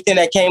 bro, and everything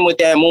that came with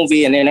that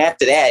movie. And then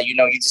after that, you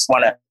know, you just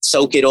want to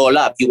soak it all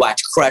up. You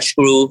watch Crush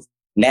Groove.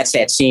 And that's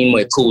that scene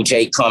where Cool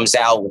J comes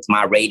out with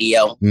My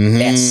Radio.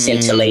 That's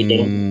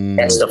scintillating.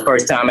 That's the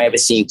first time I ever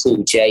seen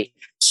Cool J.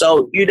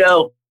 So, you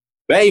know,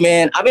 hey,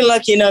 man, I've been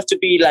lucky enough to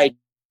be, like,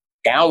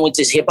 down with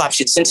this hip-hop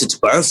shit since its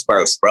birth,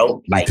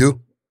 bro. Like, Me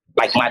too.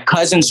 Like, my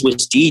cousins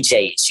was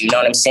DJs. You know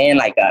what I'm saying?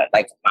 Like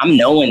I'm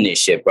knowing this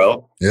shit,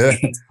 bro. Yeah.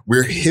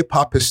 We're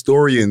hip-hop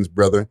historians,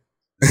 brother.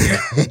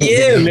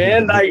 Yeah,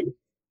 man. Like,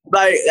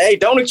 hey,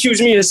 don't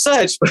accuse me of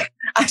such, but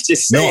I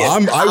just say I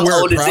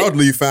wear it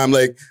proudly, fam.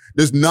 Like,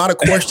 there's not a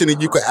question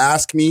that you could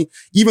ask me,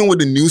 even with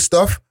the new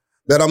stuff,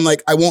 that I'm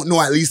like, I won't know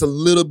at least a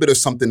little bit of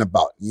something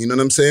about. You know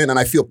what I'm saying? And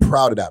I feel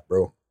proud of that,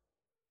 bro.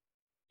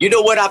 You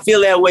know what? I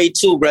feel that way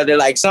too, brother.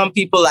 Like some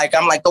people, like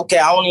I'm like, okay,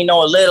 I only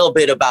know a little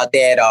bit about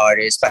that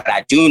artist, but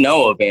I do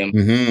know of him.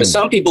 But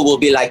some people will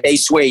be like, they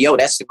swear, yo,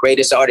 that's the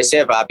greatest artist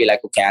ever. I'll be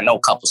like, okay, I know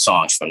a couple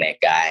songs from that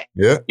guy.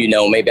 Yeah. You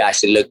know, maybe I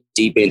should look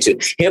deep into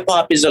it. Hip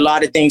hop is a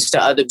lot of things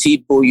to other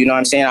people. You know what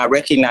I'm saying? I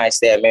recognize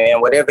that,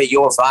 man. Whatever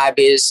your vibe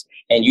is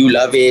and you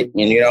love it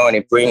and, you know, and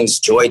it brings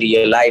joy to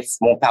your life,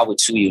 more power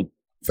to you.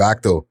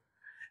 Facto.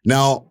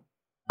 Now,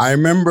 I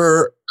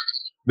remember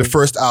the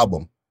first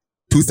album,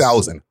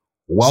 2000.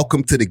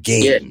 Welcome to the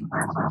Game. Yeah.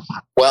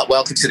 Well,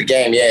 welcome to the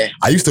game. Yeah.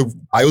 I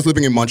was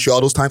living in Montreal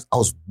those times. I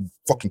was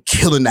fucking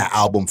killing that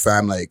album,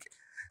 fam. Like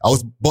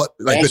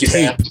the tape.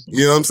 Fam.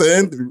 You know what I'm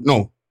saying?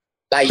 No.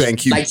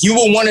 Thank you. Like you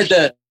were one of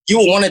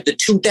the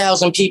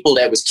 2,000 people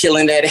that was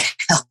killing that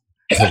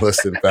album.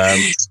 Listen, fam.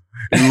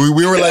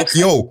 We were like,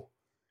 yo,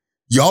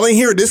 y'all ain't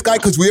hear this guy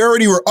because we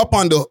already were up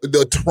on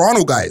the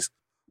Toronto guys.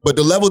 But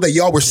the level that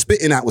y'all were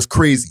spitting at was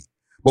crazy.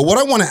 But what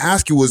I want to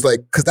ask you was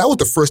like, because that was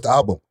the first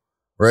album,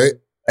 right?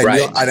 And,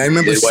 and I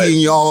remember seeing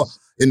y'all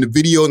in the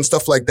video and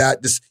stuff like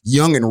that, just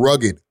young and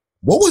rugged.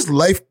 What was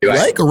life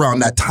like around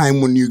that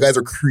time when you guys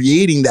are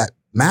creating that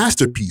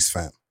masterpiece,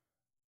 fam?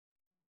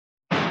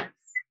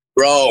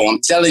 Bro,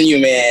 I'm telling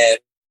you, man.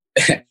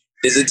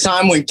 There's a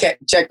time when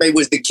Checkmate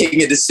was the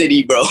king of the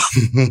city, bro.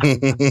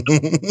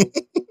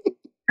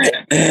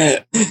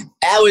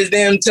 That was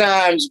them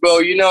times, bro.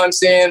 You know what I'm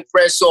saying?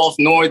 Fresh off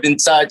Northern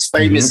Touch,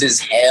 famous as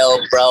hell,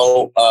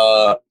 bro.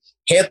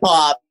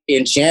 Hip-hop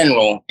in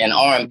general and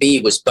R&B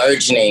was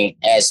burgeoning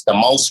as the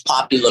most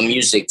popular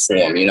music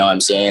form, you know what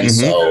I'm saying?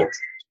 So,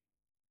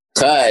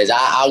 cause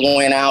I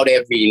went out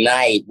every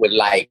night with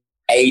like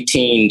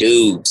 18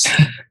 dudes.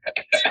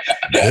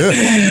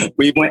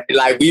 We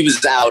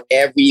was out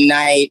every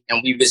night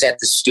and we was at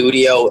the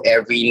studio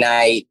every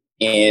night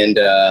and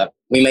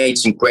we made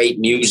some great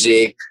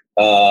music.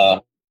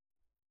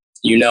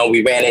 You know,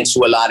 we ran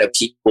into a lot of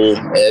people.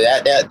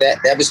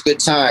 That was good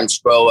times,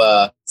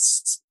 bro.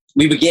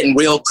 We were getting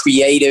real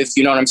creative,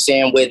 you know what I'm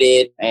saying, with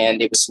it.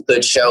 And it was some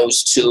good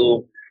shows,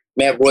 too.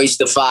 Met Royce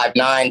the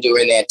 5'9"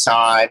 during that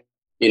time.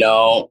 You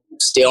know,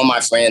 still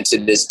my friend to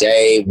this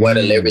day. What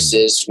a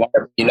lyricist. One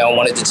of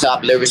the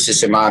top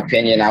lyricists, in my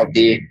opinion, out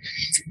there.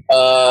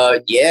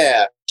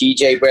 Yeah,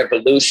 DJ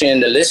Revolution.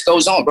 The list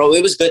goes on, bro.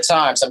 It was good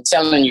times. I'm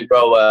telling you,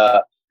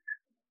 bro.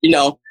 You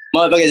know,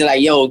 motherfuckers are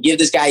like, yo, give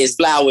this guy his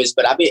flowers.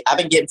 But I've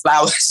been getting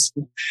flowers.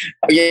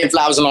 I've been getting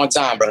flowers a long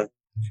time, bro.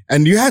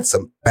 And you had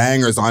some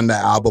bangers on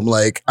that album.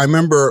 Like, I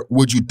remember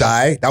Would You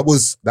Die? That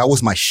was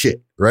my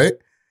shit, right?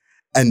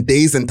 And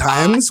Days and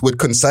Times with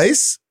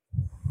Concise.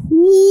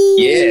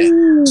 Yeah.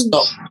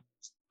 So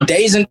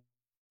Days and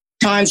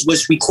Times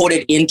was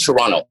recorded in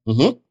Toronto.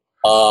 Mm-hmm.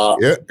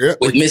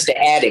 With Mr.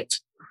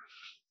 Addict.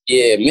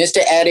 Yeah, Mr.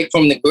 Addict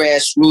from the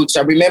Grassroots.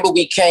 I remember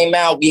we came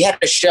out, we had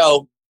a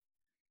show.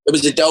 It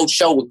was a dope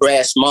show with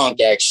Brass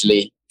Monk,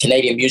 actually.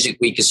 Canadian Music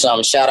Week or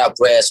something. Shout out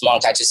Brass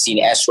Monk. I just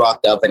seen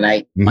S-Rock the other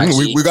night.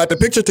 Mm-hmm. We got the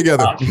picture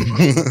together.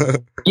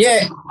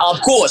 Yeah,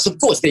 of course.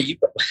 There you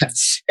go.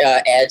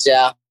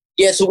 Agile.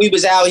 Yeah, so we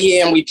was out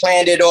here and we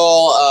planned it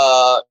all.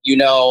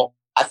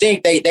 I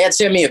think they had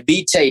sent me a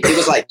beat tape. It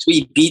was like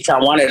 3 beats I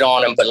wanted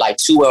on them, but like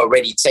 2 were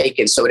already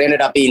taken. So it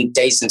ended up being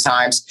Days and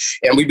Times.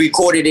 And we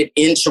recorded it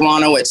in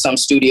Toronto at some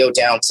studio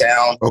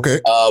downtown. Okay.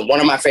 One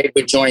of my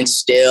favorite joints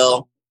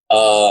still.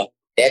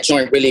 That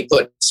joint really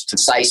put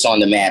Concise on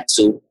the map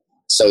too.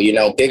 So,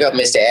 big up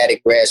Mr.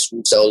 Addict,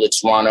 Grassroots, Ola,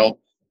 Toronto.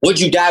 Would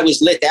You Die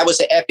was lit. That was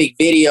an epic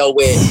video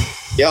with,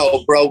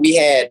 bro,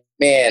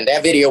 that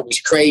video was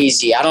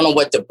crazy. I don't know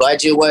what the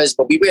budget was,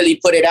 but we really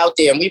put it out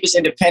there. And we was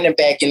independent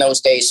back in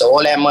those days. So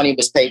all that money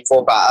was paid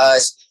for by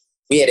us.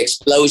 We had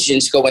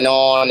explosions going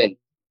on and,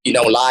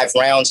 live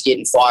rounds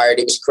getting fired.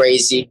 It was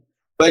crazy.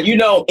 But,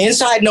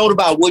 inside note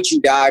about Would You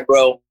Die,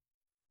 bro,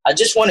 I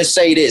just want to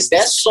say this.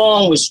 That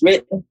song was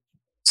written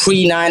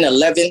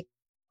pre-9/11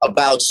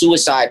 about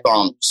suicide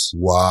bombers.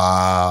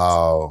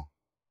 Wow.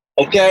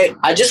 Okay?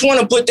 I just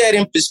want to put that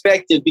in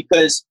perspective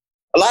because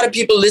a lot of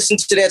people listen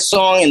to that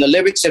song and the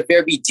lyrics are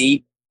very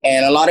deep.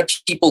 And a lot of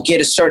people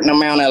get a certain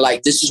amount of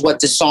like, this is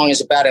what this song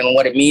is about and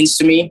what it means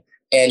to me.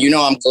 And,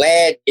 I'm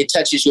glad it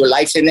touches your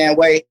life in that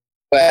way.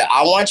 But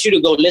I want you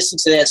to go listen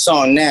to that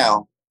song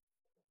now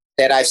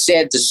that I've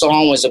said the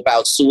song was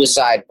about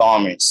suicide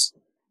bombers.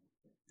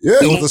 Yeah,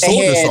 it was a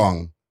soldier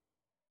song.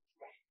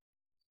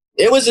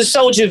 It was a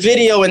soldier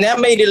video, and that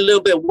made it a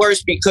little bit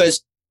worse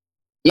because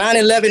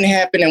 9/11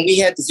 happened and we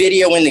had the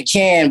video in the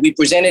can. We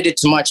presented it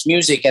to Much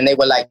Music and they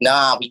were like,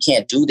 nah, we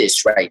can't do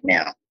this right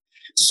now.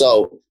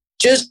 So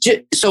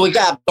so it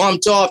got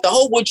bumped off. The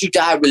whole Would You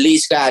Die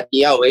release got,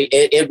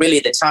 it really,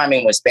 the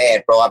timing was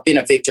bad, bro. I've been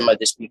a victim of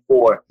this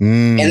before.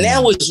 And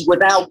that was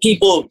without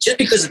people, just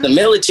because of the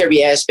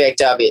military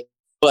aspect of it,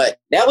 but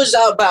that was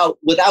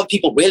without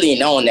people really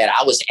knowing that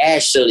I was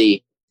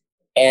actually,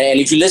 and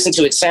if you listen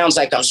to it, sounds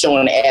like I'm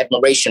showing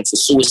admiration for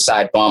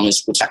suicide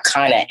bombers, which I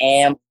kind of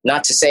am.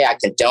 Not to say I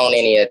condone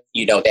any of,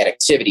 that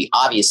activity,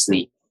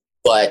 obviously,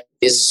 but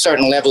there's a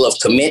certain level of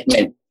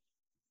commitment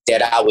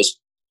that I was,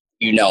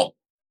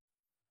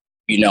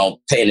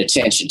 paying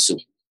attention to.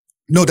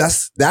 No,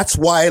 that's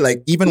why,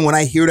 like, even when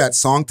I hear that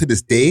song to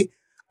this day,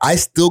 I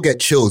still get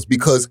chills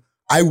because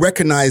I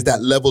recognize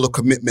that level of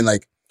commitment.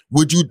 Like,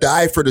 would you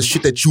die for the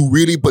shit that you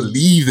really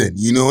believe in?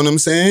 You know what I'm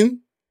saying?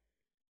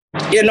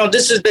 Yeah, no,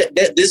 this is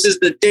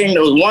the thing.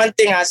 The one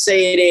thing I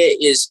say there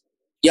is,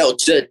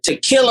 to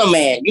kill a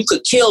man, you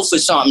could kill for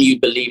something you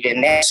believe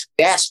in.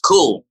 That's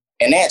cool.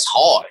 And that's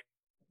hard.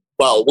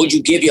 Well, would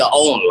you give your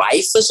own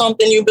life for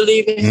something you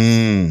believe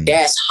in?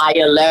 That's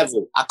higher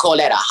level. I call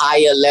that a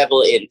higher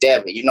level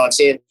endeavor. You know what I'm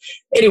saying?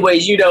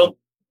 Anyways,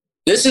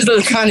 this is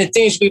the kind of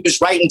things we was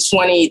writing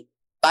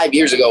 25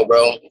 years ago,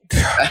 bro.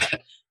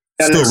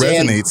 Still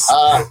resonates.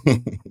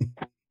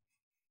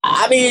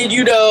 I mean,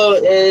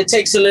 it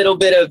takes a little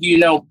bit of,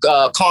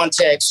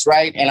 context,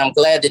 right? And I'm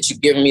glad that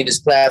you've given me this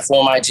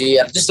platform, IG.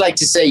 I'd just like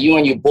to say you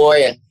and your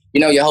boy and,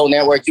 your whole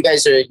network, you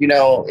guys are,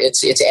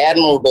 it's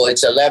admirable.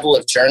 It's a level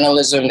of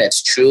journalism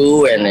that's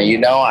true. And,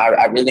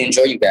 I really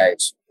enjoy you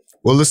guys.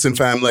 Well, listen,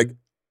 fam, like,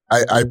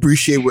 I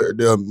appreciate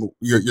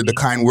the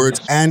kind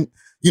words. And,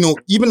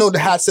 even though the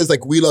hat says,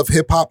 like, we love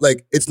hip hop,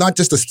 like, it's not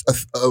just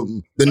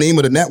the name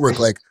of the network.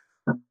 Like,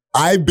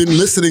 I've been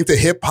listening to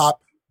hip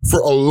hop for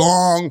a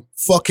long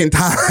fucking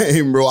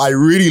time, bro. I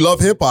really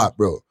love hip hop,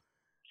 bro.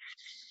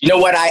 You know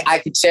what? I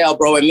could tell,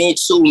 bro. And me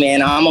too,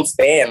 man. I'm a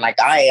fan. Like,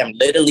 I am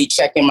literally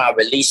checking my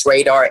release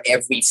radar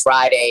every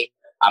Friday.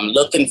 I'm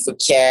looking for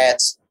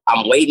cats.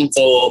 I'm waiting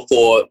for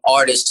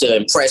artists to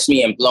impress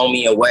me and blow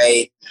me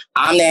away.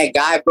 I'm that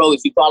guy, bro.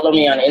 If you follow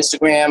me on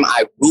Instagram,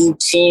 I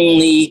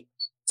routinely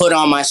put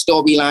on my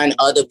storyline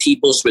other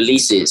people's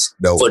releases.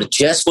 For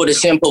the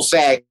simple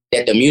fact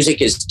that the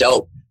music is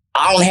dope.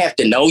 I don't have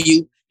to know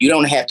you. You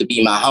don't have to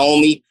be my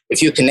homie.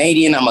 If you're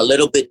Canadian, I'm a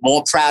little bit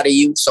more proud of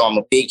you, so I'm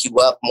going to big you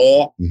up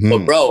more. Mm-hmm.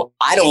 But, bro,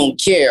 I don't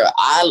care.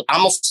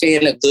 I'm a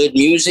fan of good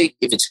music.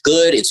 If it's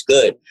good, it's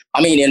good.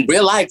 I mean, in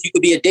real life, you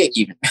could be a dick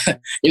even.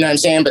 You know what I'm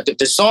saying? But if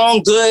the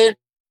song good,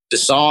 the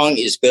song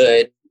is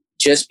good.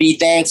 Just be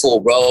thankful,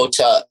 bro.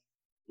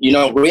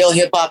 Real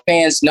hip-hop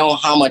fans know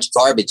how much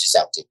garbage is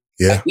out there.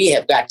 Yeah. Like, we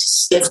have got to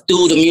sift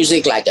through the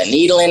music like a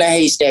needle in a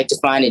haystack to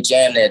find a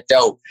jam that's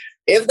dope.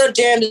 If the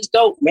jam is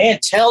dope, man,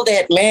 tell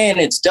that man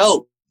it's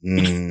dope.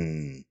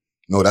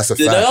 No, that's a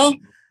fact.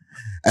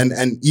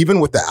 And even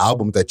with the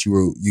album that you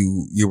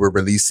were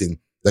releasing,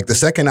 like the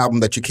second album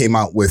that you came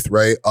out with,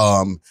 right?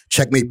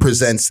 Checkmate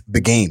Presents The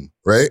Game,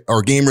 right?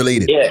 Or Game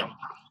Related. Yeah.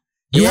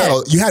 You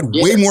had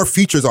way more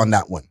features on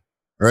that one,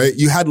 right?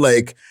 You had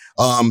like,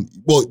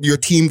 your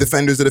team,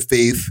 Defenders of the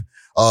Faith,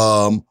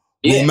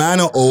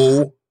 Romana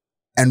O,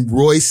 and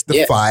Royce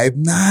the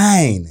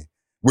 5'9".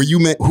 where you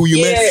met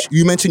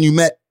you mentioned you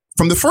met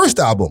from the first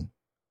album.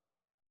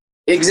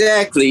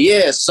 Exactly.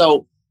 Yeah.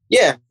 So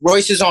yeah,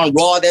 Royce is on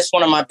Raw. That's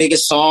one of my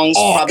biggest songs.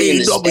 Probably in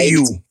the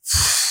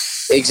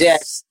States.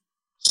 Exactly.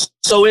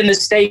 So in the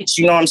States,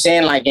 you know what I'm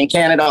saying? Like in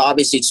Canada,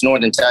 obviously it's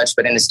Northern Touch,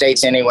 but in the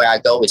States, anywhere I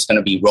go, it's going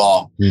to be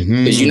Raw.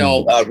 Because, you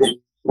know,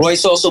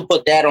 Royce also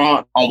put that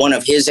on one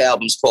of his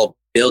albums called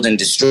Build and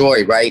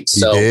Destroy, right?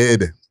 So he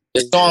did.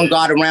 The song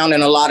got around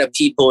and a lot of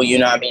people, you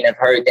know what I mean, have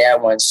heard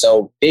that one.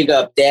 So big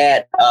up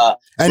that.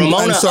 And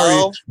I'm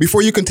sorry,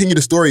 before you continue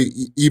the story,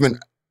 even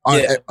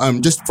on,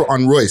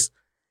 on Royce,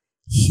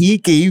 he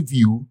gave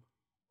you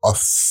a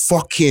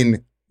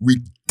fucking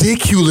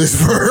ridiculous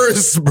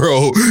verse,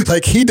 bro.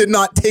 Like, he did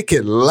not take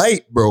it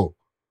light, bro.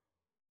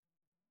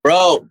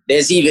 Bro,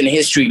 there's even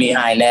history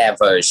behind that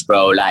verse,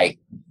 bro. Like,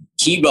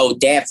 he wrote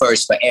that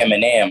verse for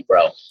Eminem,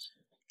 bro.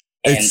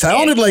 It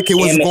sounded like it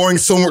was going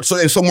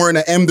somewhere in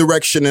the M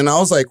direction, and I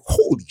was like,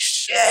 holy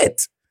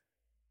shit.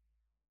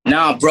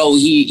 Nah, bro,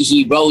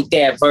 he wrote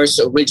that verse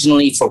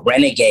originally for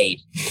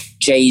Renegade,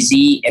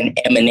 Jay-Z, and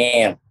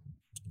Eminem.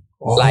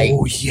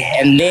 Oh, yeah.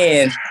 And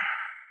then,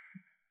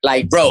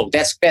 like, bro,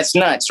 that's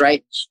nuts,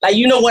 right? Like,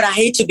 you know what? I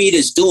hate to be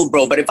this dude,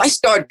 bro, but if I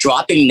start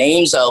dropping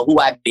names of who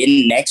I've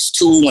been next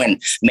to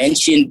and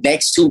mentioned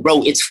next to,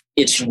 bro, it's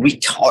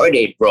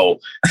retarded, bro.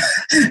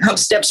 I'm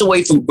steps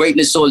away from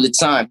greatness all the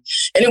time.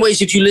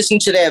 Anyways, if you listen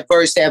to that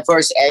verse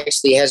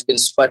actually has been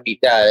spat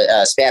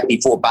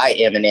before by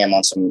Eminem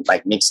on some,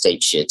 like,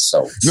 mixtape shit,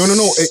 so. No.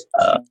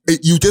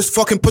 You just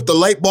fucking put the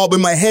light bulb in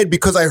my head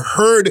because I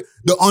heard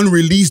the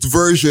unreleased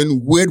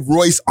version with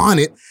Royce on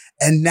it.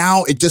 And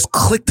now it just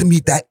clicked to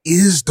me. That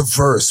is the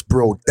verse,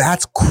 bro.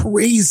 That's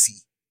crazy.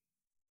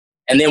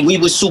 And then we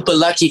were super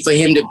lucky for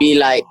him to be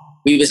like,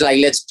 we was like,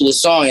 let's do a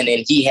song. And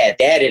then he had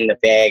that in the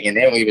bag. And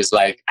then we was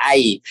like,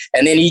 aye.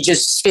 And then he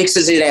just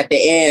fixes it at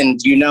the end,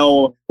 you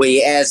know, where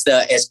he adds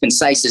as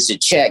concise as a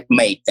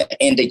checkmate,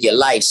 the end of your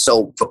life.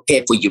 So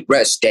prepare for your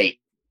rest date.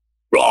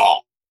 Raw.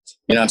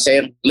 You know what I'm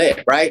saying?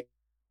 Lit, right?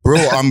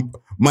 Bro,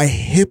 my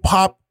hip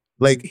hop,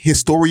 like,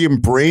 historian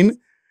brain,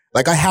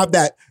 like, I have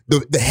that,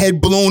 the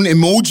head blown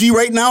emoji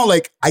right now.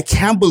 Like, I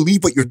can't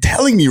believe what you're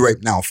telling me right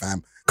now,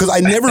 fam. Because I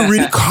never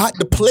really caught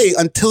the play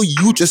until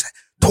you just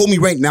told me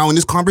right now in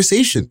this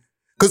conversation.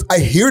 Because I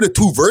hear the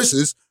two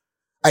verses.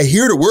 I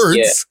hear the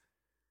words.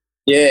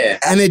 Yeah.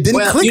 And it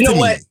didn't click to me.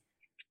 What?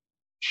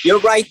 You're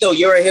right, though.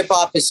 You're a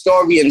hip-hop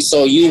historian,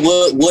 so you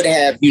would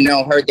have, you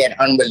know, heard that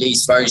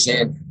unreleased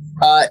version.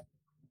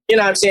 You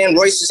know what I'm saying?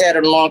 Royce has had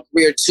a long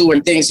career, too,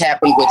 and things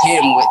happened with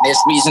him. There's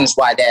reasons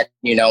why that,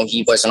 you know,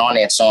 he wasn't on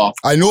that song.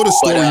 I know the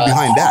story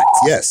behind that,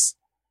 yes.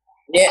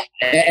 Yeah,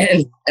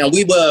 and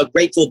we were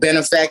grateful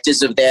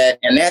benefactors of that.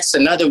 And that's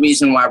another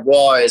reason why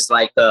Raw is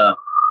like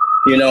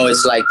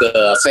it's like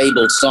a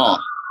fabled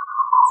song.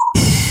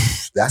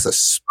 That's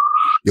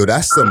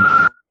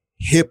some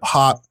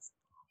hip-hop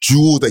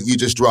jewel that you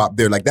just dropped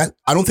there. Like that,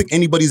 I don't think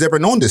anybody's ever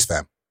known this,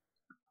 fam.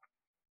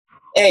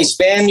 Hey,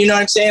 fam, you know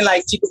what I'm saying?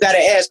 Like, people got to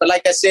ask. But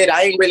like I said,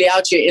 I ain't really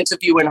out here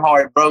interviewing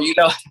hard, bro, you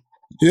know?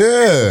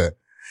 Yeah.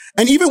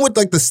 And even with,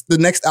 like, the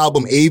next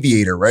album,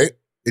 Aviator, right?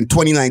 In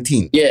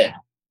 2019. Yeah.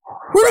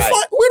 Where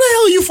the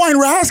hell you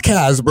find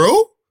Razzcazz,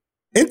 bro?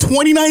 In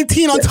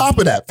 2019 on top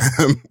of that,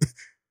 fam.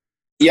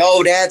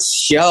 Yo,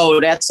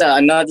 that's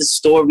another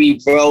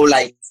story, bro.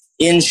 Like,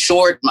 in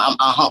short, a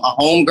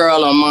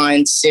homegirl of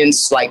mine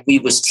since, like, we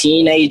was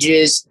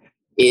teenagers.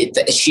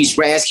 She's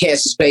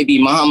Razzcazz's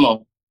baby mama.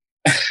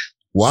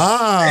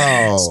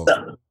 Wow.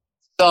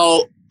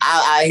 So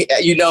I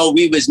you know,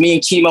 me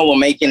and Kimo were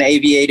making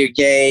Aviator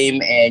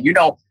game, and, you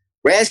know,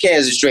 Razzcazz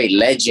is a straight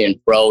legend,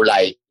 bro.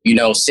 Like, you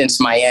know, since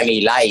Miami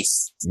Life,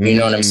 you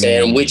know what I'm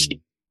saying? Which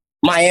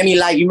Miami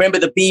Life, you remember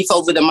the beef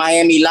over the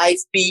Miami Life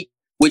beat,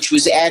 which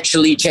was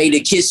actually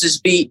Jadakiss's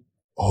beat?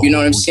 You know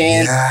what I'm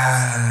saying?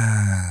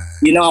 Yeah.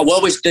 You know,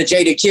 what was the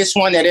Jadakiss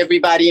one that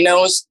everybody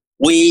knows?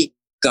 We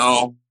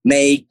gon'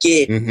 make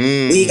it.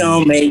 We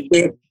gon' make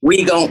it.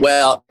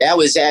 Well, that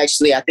was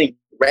actually, I think,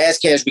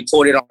 Razzcazz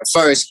recorded on the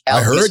first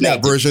album. I heard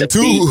that version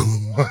too.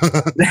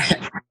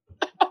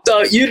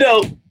 So, you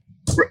know,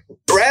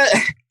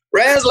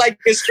 Raz like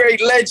a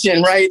straight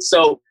legend, right?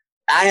 So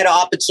I had an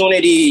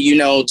opportunity, you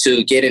know,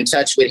 to get in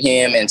touch with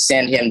him and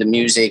send him the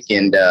music.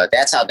 And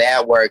that's how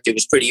that worked. It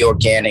was pretty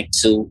organic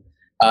too.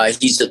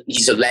 He's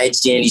a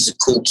legend. He's a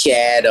cool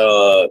cat.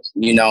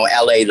 You know,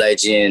 LA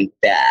legend.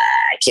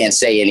 I can't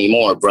say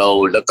anymore, bro.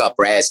 Look up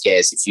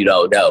Razzcazz if you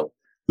don't know.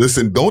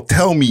 Listen, don't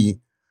tell me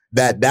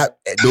that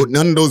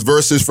none of those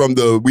verses from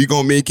the "We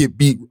Gonna Make It"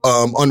 beat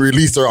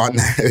unreleased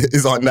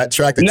is on that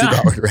track that you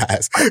got with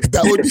Raz.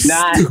 That would be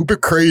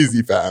stupid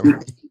crazy,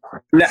 fam.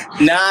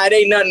 Nah, it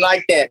ain't nothing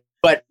like that.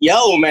 But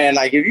yo, man,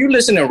 like if you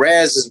listen to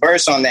Raz's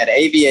verse on that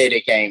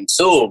Aviator game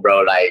too,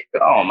 bro, like,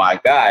 oh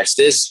my gosh,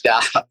 this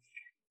guy,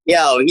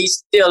 yo,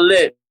 he's still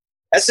lit.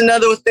 That's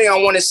another thing I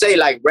want to say,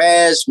 like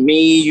Raz,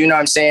 me, you know what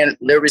I'm saying,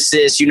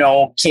 lyricist, you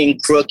know, King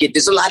Crooked.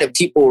 There's a lot of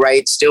people,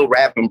 right, still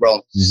rapping,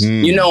 bro.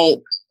 You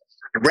know,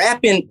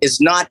 rapping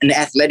is not an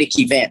athletic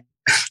event.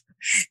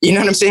 You know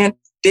what I'm saying?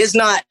 There's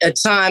not a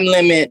time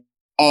limit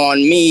on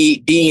me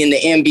being in the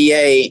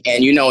NBA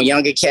and, you know,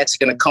 younger cats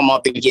are going to come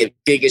up and get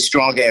bigger,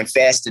 stronger, and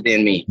faster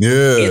than me.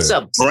 Yeah. It's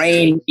a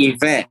brain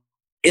event.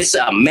 It's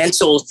a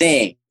mental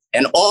thing.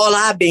 And all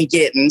I've been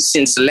getting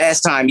since the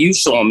last time you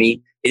saw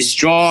me is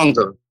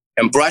stronger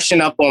and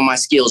brushing up on my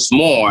skills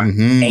more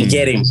and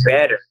getting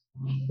better.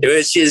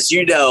 It's just,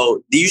 you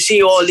know, do you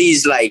see all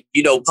these, like,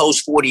 you know,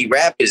 post 40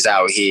 rappers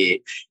out here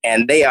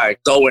and they are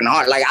going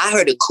hard. Like, I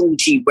heard a Kool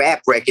G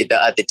Rap record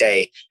the other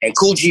day, and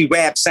Kool G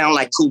Rap sound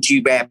like Kool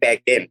G Rap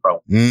back then,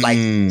 bro. Like,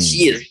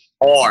 she is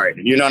hard.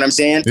 You know what I'm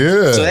saying?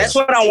 Yeah. So that's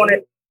what I want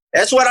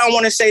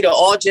to, say to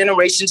all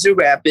generations of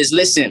rappers.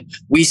 Listen,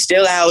 we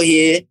still out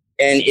here.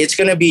 And it's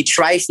going to be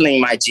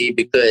trifling, my G,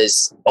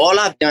 because all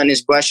I've done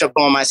is brush up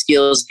on my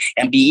skills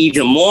and be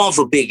even more of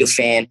a bigger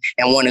fan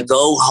and want to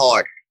go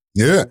harder.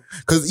 Yeah,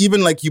 because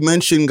even like you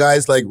mentioned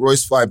guys like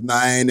Royce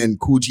 5'9" and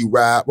Kool G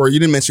Rap, or you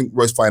didn't mention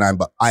Royce 5'9",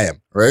 but I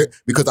am, right?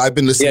 Because I've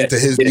been listening to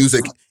his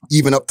music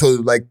even up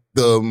to like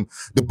the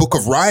Book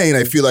of Ryan.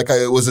 I feel like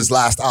it was his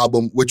last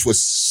album, which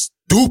was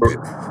stupid.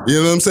 You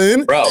know what I'm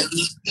saying? Bro,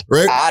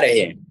 right? Out of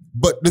here.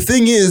 But the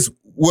thing is,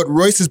 what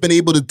Royce has been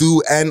able to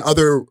do, and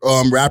other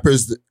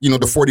rappers, you know,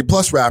 the 40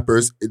 plus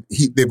rappers,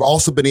 they've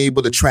also been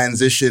able to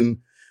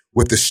transition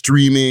with the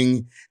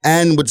streaming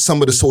and with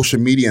some of the social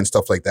media and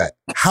stuff like that.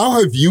 How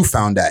have you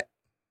found that?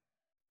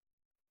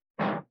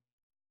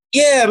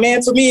 Yeah,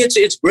 man, for me,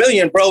 it's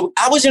brilliant, bro.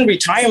 I was in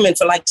retirement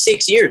for like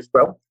 6 years,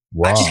 bro.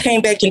 Wow. I just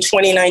came back in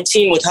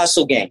 2019 with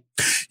Hustle Game.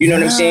 You know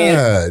what I'm saying?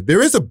 Yeah,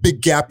 there is a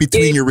big gap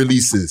between your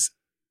releases.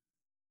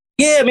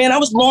 Yeah, man, I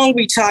was long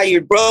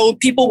retired, bro.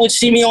 People would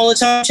see me all the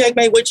time.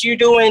 Checkmate, what you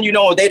doing? You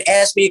know, they'd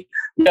ask me,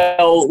 you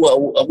know,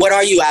 what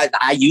are you?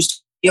 I used to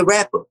be a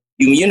rapper.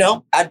 You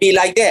know, I'd be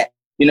like that.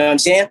 You know what I'm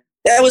saying?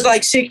 That was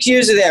like 6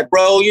 years of that,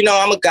 bro. You know,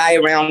 I'm a guy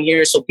around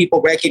here, so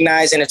people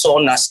recognize, and it's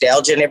all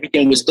nostalgia and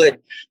everything was good.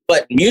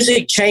 But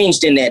music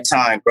changed in that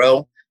time,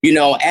 bro. You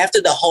know,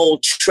 after the whole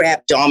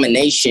trap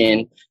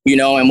domination, you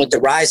know, and with the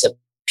rise of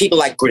people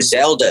like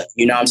Griselda,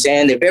 you know what I'm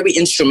saying? They're very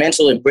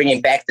instrumental in bringing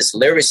back this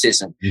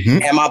lyricism.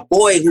 And my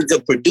boy, who's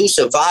the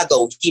producer,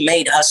 Vago, he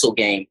made Hustle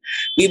Game.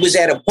 We was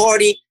at a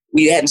party.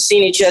 We hadn't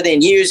seen each other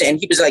in years. And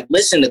he was like,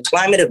 listen, the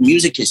climate of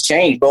music has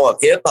changed, bro, of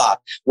hip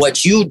hop.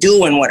 What you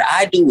do and what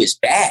I do is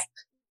back.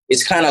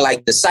 It's kind of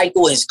like the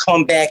cycle has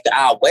come back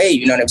our way.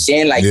 You know what I'm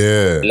saying? Like,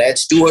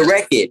 let's do a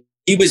record.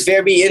 He was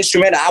very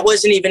instrumental. I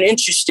wasn't even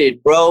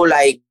interested, bro.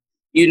 Like,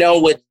 you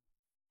know,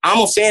 I'm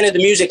a fan of the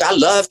music. I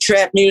love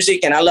trap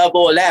music and I love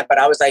all that. But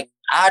I was like,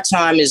 our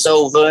time is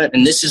over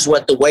and this is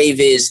what the wave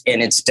is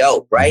and it's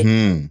dope, right?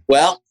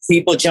 Well,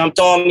 people jumped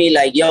on me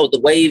like, yo, the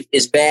wave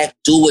is back.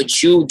 Do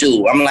what you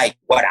do. I'm like,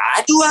 what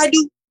I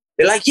do?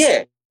 They're like,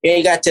 yeah. You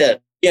ain't got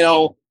to, you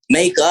know,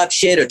 make up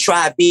shit or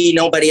try to be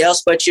nobody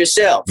else but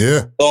yourself.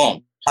 Yeah.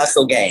 Boom.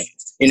 Hustle Game.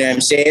 You know what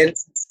I'm saying?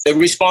 The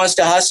response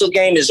to Hustle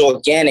Game is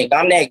organic.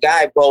 I'm that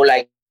guy, bro.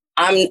 Like,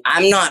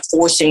 I'm not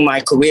forcing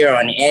my career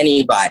on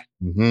anybody.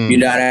 You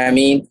know what I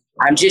mean?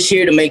 I'm just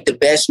here to make the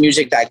best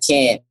music I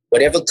can.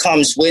 Whatever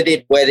comes with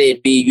it, whether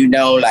it be, you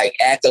know, like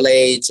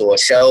accolades or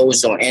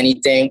shows or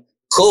anything,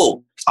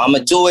 cool. I'm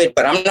going to do it,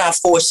 but I'm not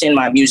forcing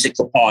my music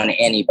upon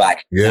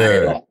anybody.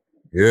 Yeah.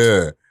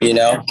 Yeah. You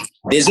know,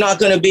 there's not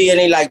going to be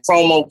any like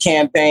promo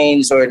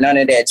campaigns or none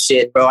of that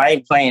shit, bro. I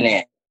ain't playing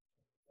that.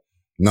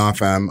 Nah,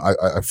 fam.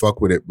 I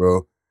fuck with it,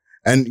 bro.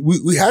 And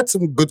we had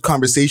some good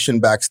conversation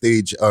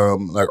backstage,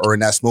 or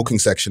in that smoking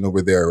section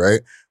over there,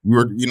 right?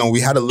 We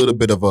had a little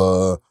bit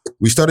of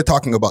we started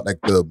talking about like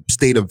the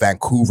state of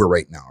Vancouver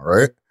right now,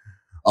 right?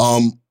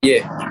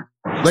 Yeah.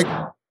 Like,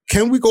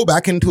 can we go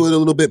back into it a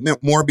little bit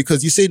more?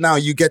 Because you say now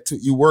you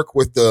work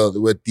with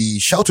the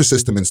shelter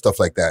system and stuff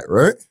like that,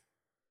 right?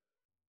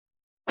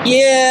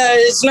 Yeah,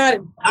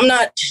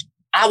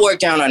 I work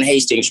down on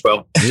Hastings,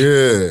 bro.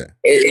 Yeah.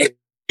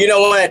 You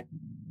know what?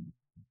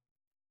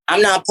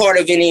 I'm not part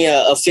of any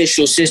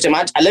official system.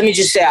 Let me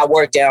just say I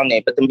work down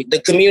there, but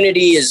the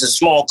community is a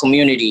small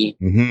community.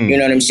 You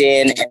know what I'm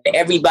saying?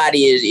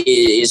 Everybody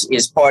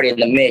is part in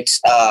the mix.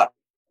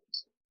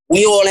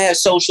 We all have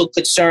social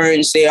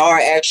concerns. There are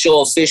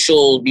actual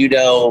official, you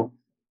know,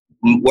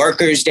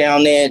 workers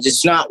down there.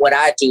 It's not what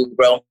I do,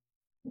 bro.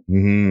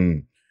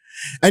 And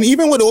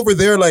even with over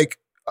there, like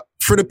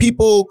for the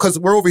people, because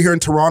we're over here in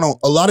Toronto,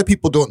 a lot of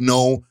people don't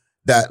know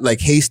that like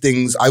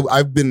Hastings,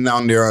 I've been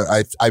down there.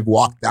 I've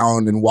walked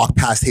down and walked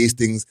past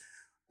Hastings,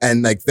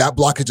 and like that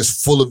block is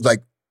just full of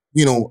like,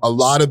 you know, a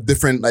lot of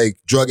different like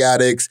drug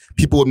addicts,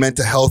 people with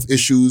mental health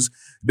issues.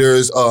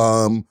 There's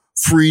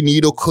free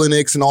needle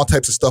clinics and all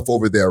types of stuff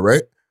over there,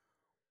 right?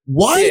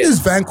 Why does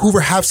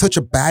Vancouver have such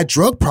a bad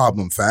drug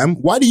problem, fam?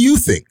 Why do you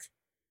think?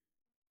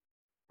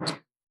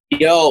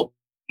 Yo,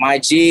 my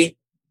G,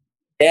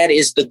 that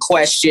is the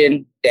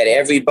question that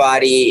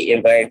everybody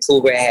in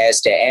Vancouver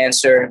has to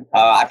answer.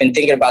 I've been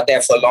thinking about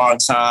that for a long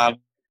time.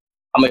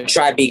 I'm going to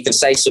try to be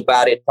concise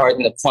about it,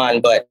 pardon the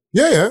pun, but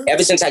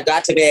ever since I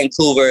got to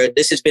Vancouver,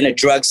 this has been a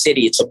drug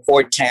city. It's a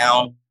port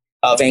town.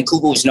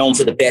 Vancouver was known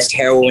for the best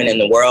heroin in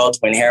the world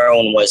when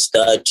heroin was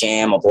the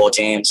jam of all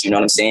jams. You know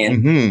what I'm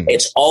saying?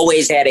 It's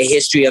always had a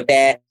history of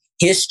that.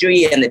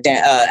 history and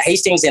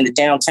Hastings and the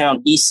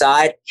downtown east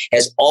side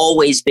has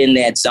always been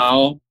that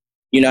zone.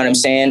 You know what I'm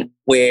saying?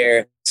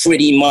 Where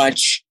pretty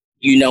much,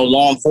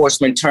 law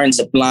enforcement turns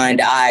a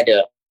blind eye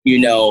to,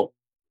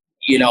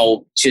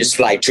 just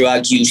like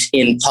drug use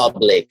in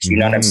public. You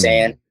know what I'm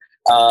saying?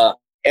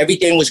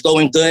 Everything was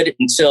going good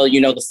until,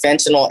 the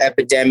fentanyl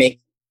epidemic.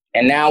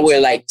 And now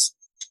we're like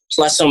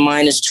plus or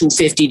minus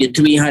 250 to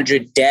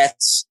 300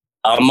 deaths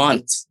a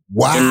month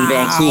in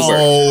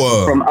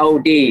Vancouver from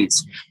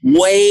ODs.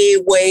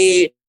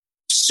 Way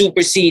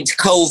supersedes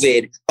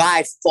COVID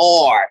by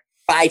far.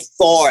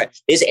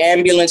 There's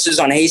ambulances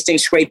on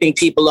Hastings scraping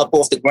people up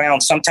off the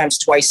ground, sometimes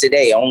twice a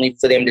day, only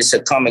for them to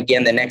succumb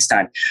again the next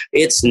time.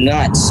 It's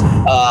nuts.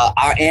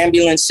 Our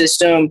ambulance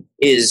system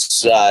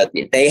is,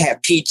 they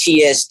have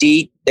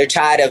PTSD. They're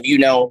tired of,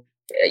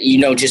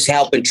 just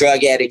helping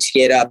drug addicts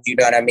get up. You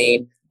know what I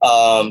mean?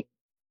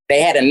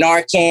 They had a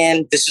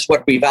Narcan. This is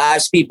what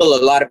revives people.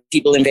 A lot of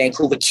people in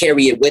Vancouver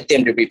carry it with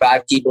them to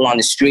revive people on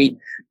the street.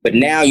 But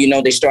now,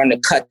 they're starting to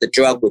cut the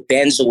drug with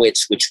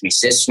Benzowitz, which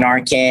resists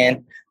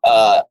Narcan.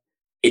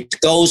 It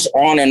goes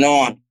on and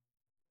on.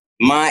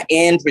 My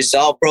end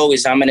result, bro,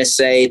 is I'm going to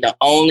say the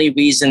only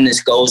reason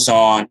this goes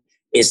on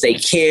is they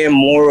care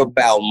more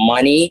about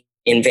money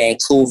in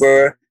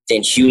Vancouver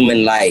than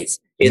human life.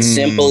 It's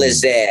simple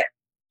as that.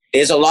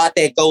 There's a lot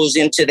that goes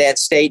into that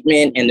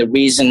statement and the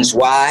reasons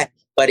why,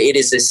 but it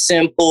is a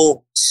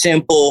simple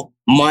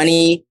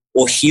money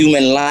or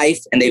human life.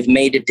 And they've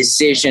made a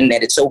decision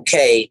that it's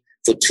okay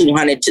for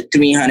 200 to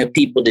 300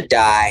 people to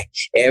die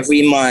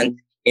every month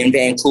in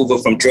Vancouver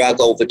from drug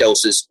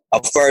overdoses,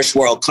 a first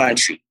world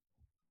country.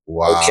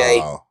 Wow.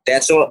 Okay.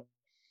 That's all.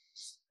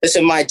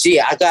 Listen, my G,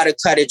 I got to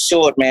cut it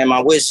short, man.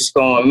 My wish is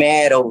going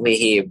mad over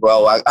here,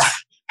 bro.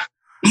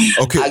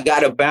 Okay. I got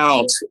to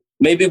bounce.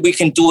 Maybe we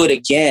can do it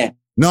again.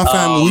 No,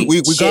 fam,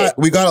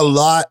 we got a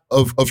lot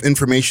of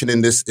information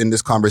in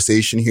this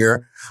conversation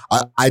here.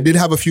 I did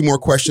have a few more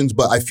questions,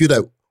 but I feel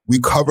that we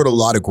covered a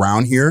lot of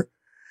ground here.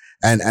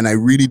 And I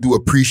really do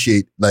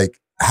appreciate like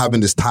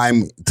having this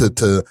time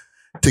to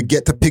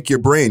get to pick your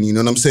brain, you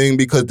know what I'm saying?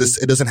 Because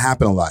it doesn't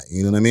happen a lot,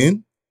 you know what I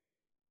mean?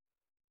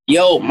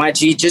 Yo, my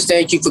G, just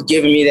thank you for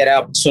giving me that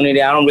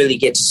opportunity. I don't really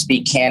get to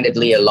speak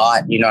candidly a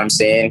lot, you know what I'm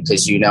saying?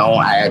 Because,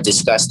 I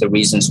discussed the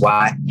reasons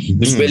why. It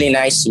was really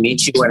nice to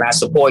meet you, and I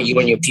support you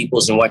and your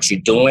peoples and what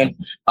you're doing.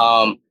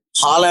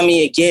 Holler at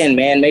me again,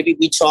 man. Maybe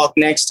we talk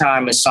next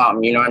time or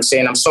something, you know what I'm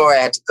saying? I'm sorry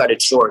I had to cut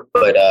it short,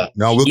 but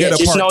no, we'll get a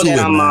just part know two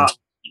that man.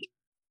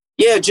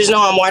 just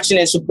know I'm watching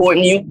and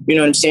supporting you, you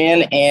know what I'm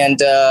saying?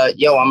 And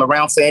I'm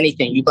around for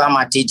anything. You got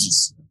my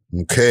digits.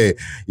 Okay.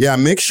 Yeah,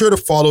 make sure to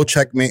follow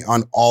Checkmate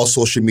on all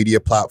social media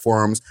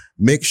platforms.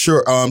 Make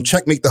sure,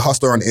 Checkmate the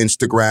Hustler on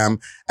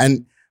Instagram,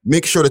 and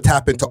make sure to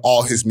tap into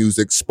all his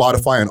music,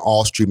 Spotify and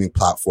all streaming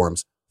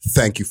platforms.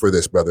 Thank you for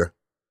this, brother.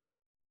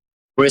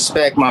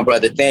 Respect, my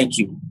brother. Thank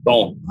you.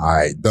 Boom. All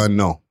right. Done.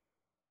 No.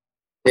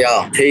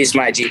 Yeah. Peace,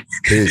 my G.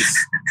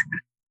 Peace.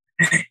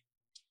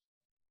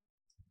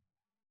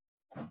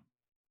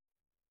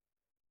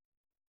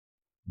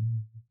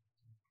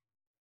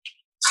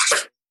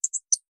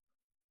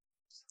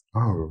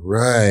 All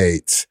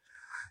right.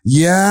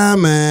 Yeah,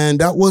 man.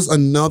 That was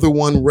another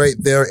one right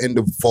there in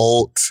the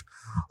vault.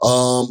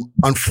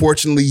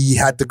 Unfortunately, he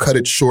had to cut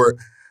it short.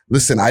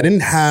 Listen, I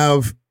didn't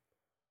have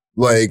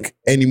like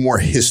any more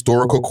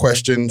historical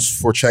questions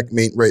for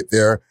Checkmate right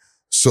there.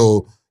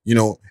 So,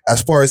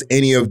 as far as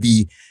any of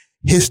the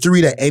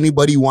history that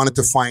anybody wanted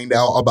to find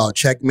out about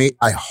Checkmate,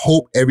 I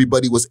hope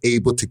everybody was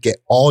able to get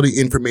all the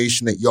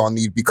information that y'all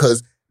need,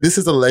 because this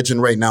is a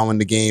legend right now in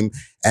the game,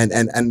 and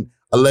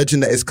a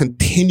legend that is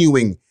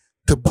continuing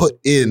to put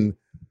in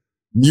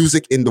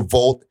music in the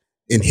vault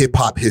in hip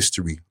hop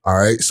history. All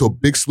right. So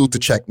big salute to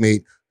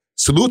Checkmate.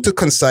 Salute to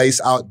Concise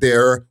out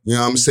there. You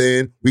know what I'm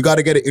saying? We got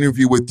to get an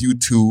interview with you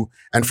too.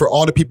 And for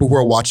all the people who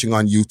are watching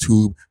on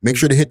YouTube, make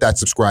sure to hit that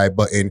subscribe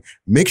button.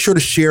 Make sure to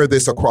share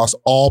this across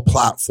all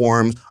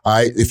platforms. All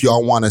right. If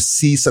y'all want to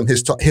see some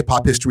hip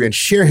hop history and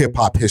share hip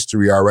hop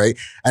history. All right.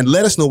 And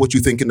let us know what you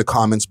think in the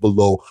comments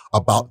below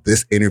about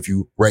this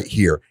interview right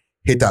here.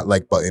 Hit that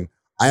like button.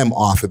 I am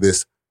off of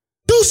this.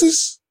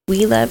 Deuces.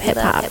 We love hip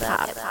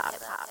hop.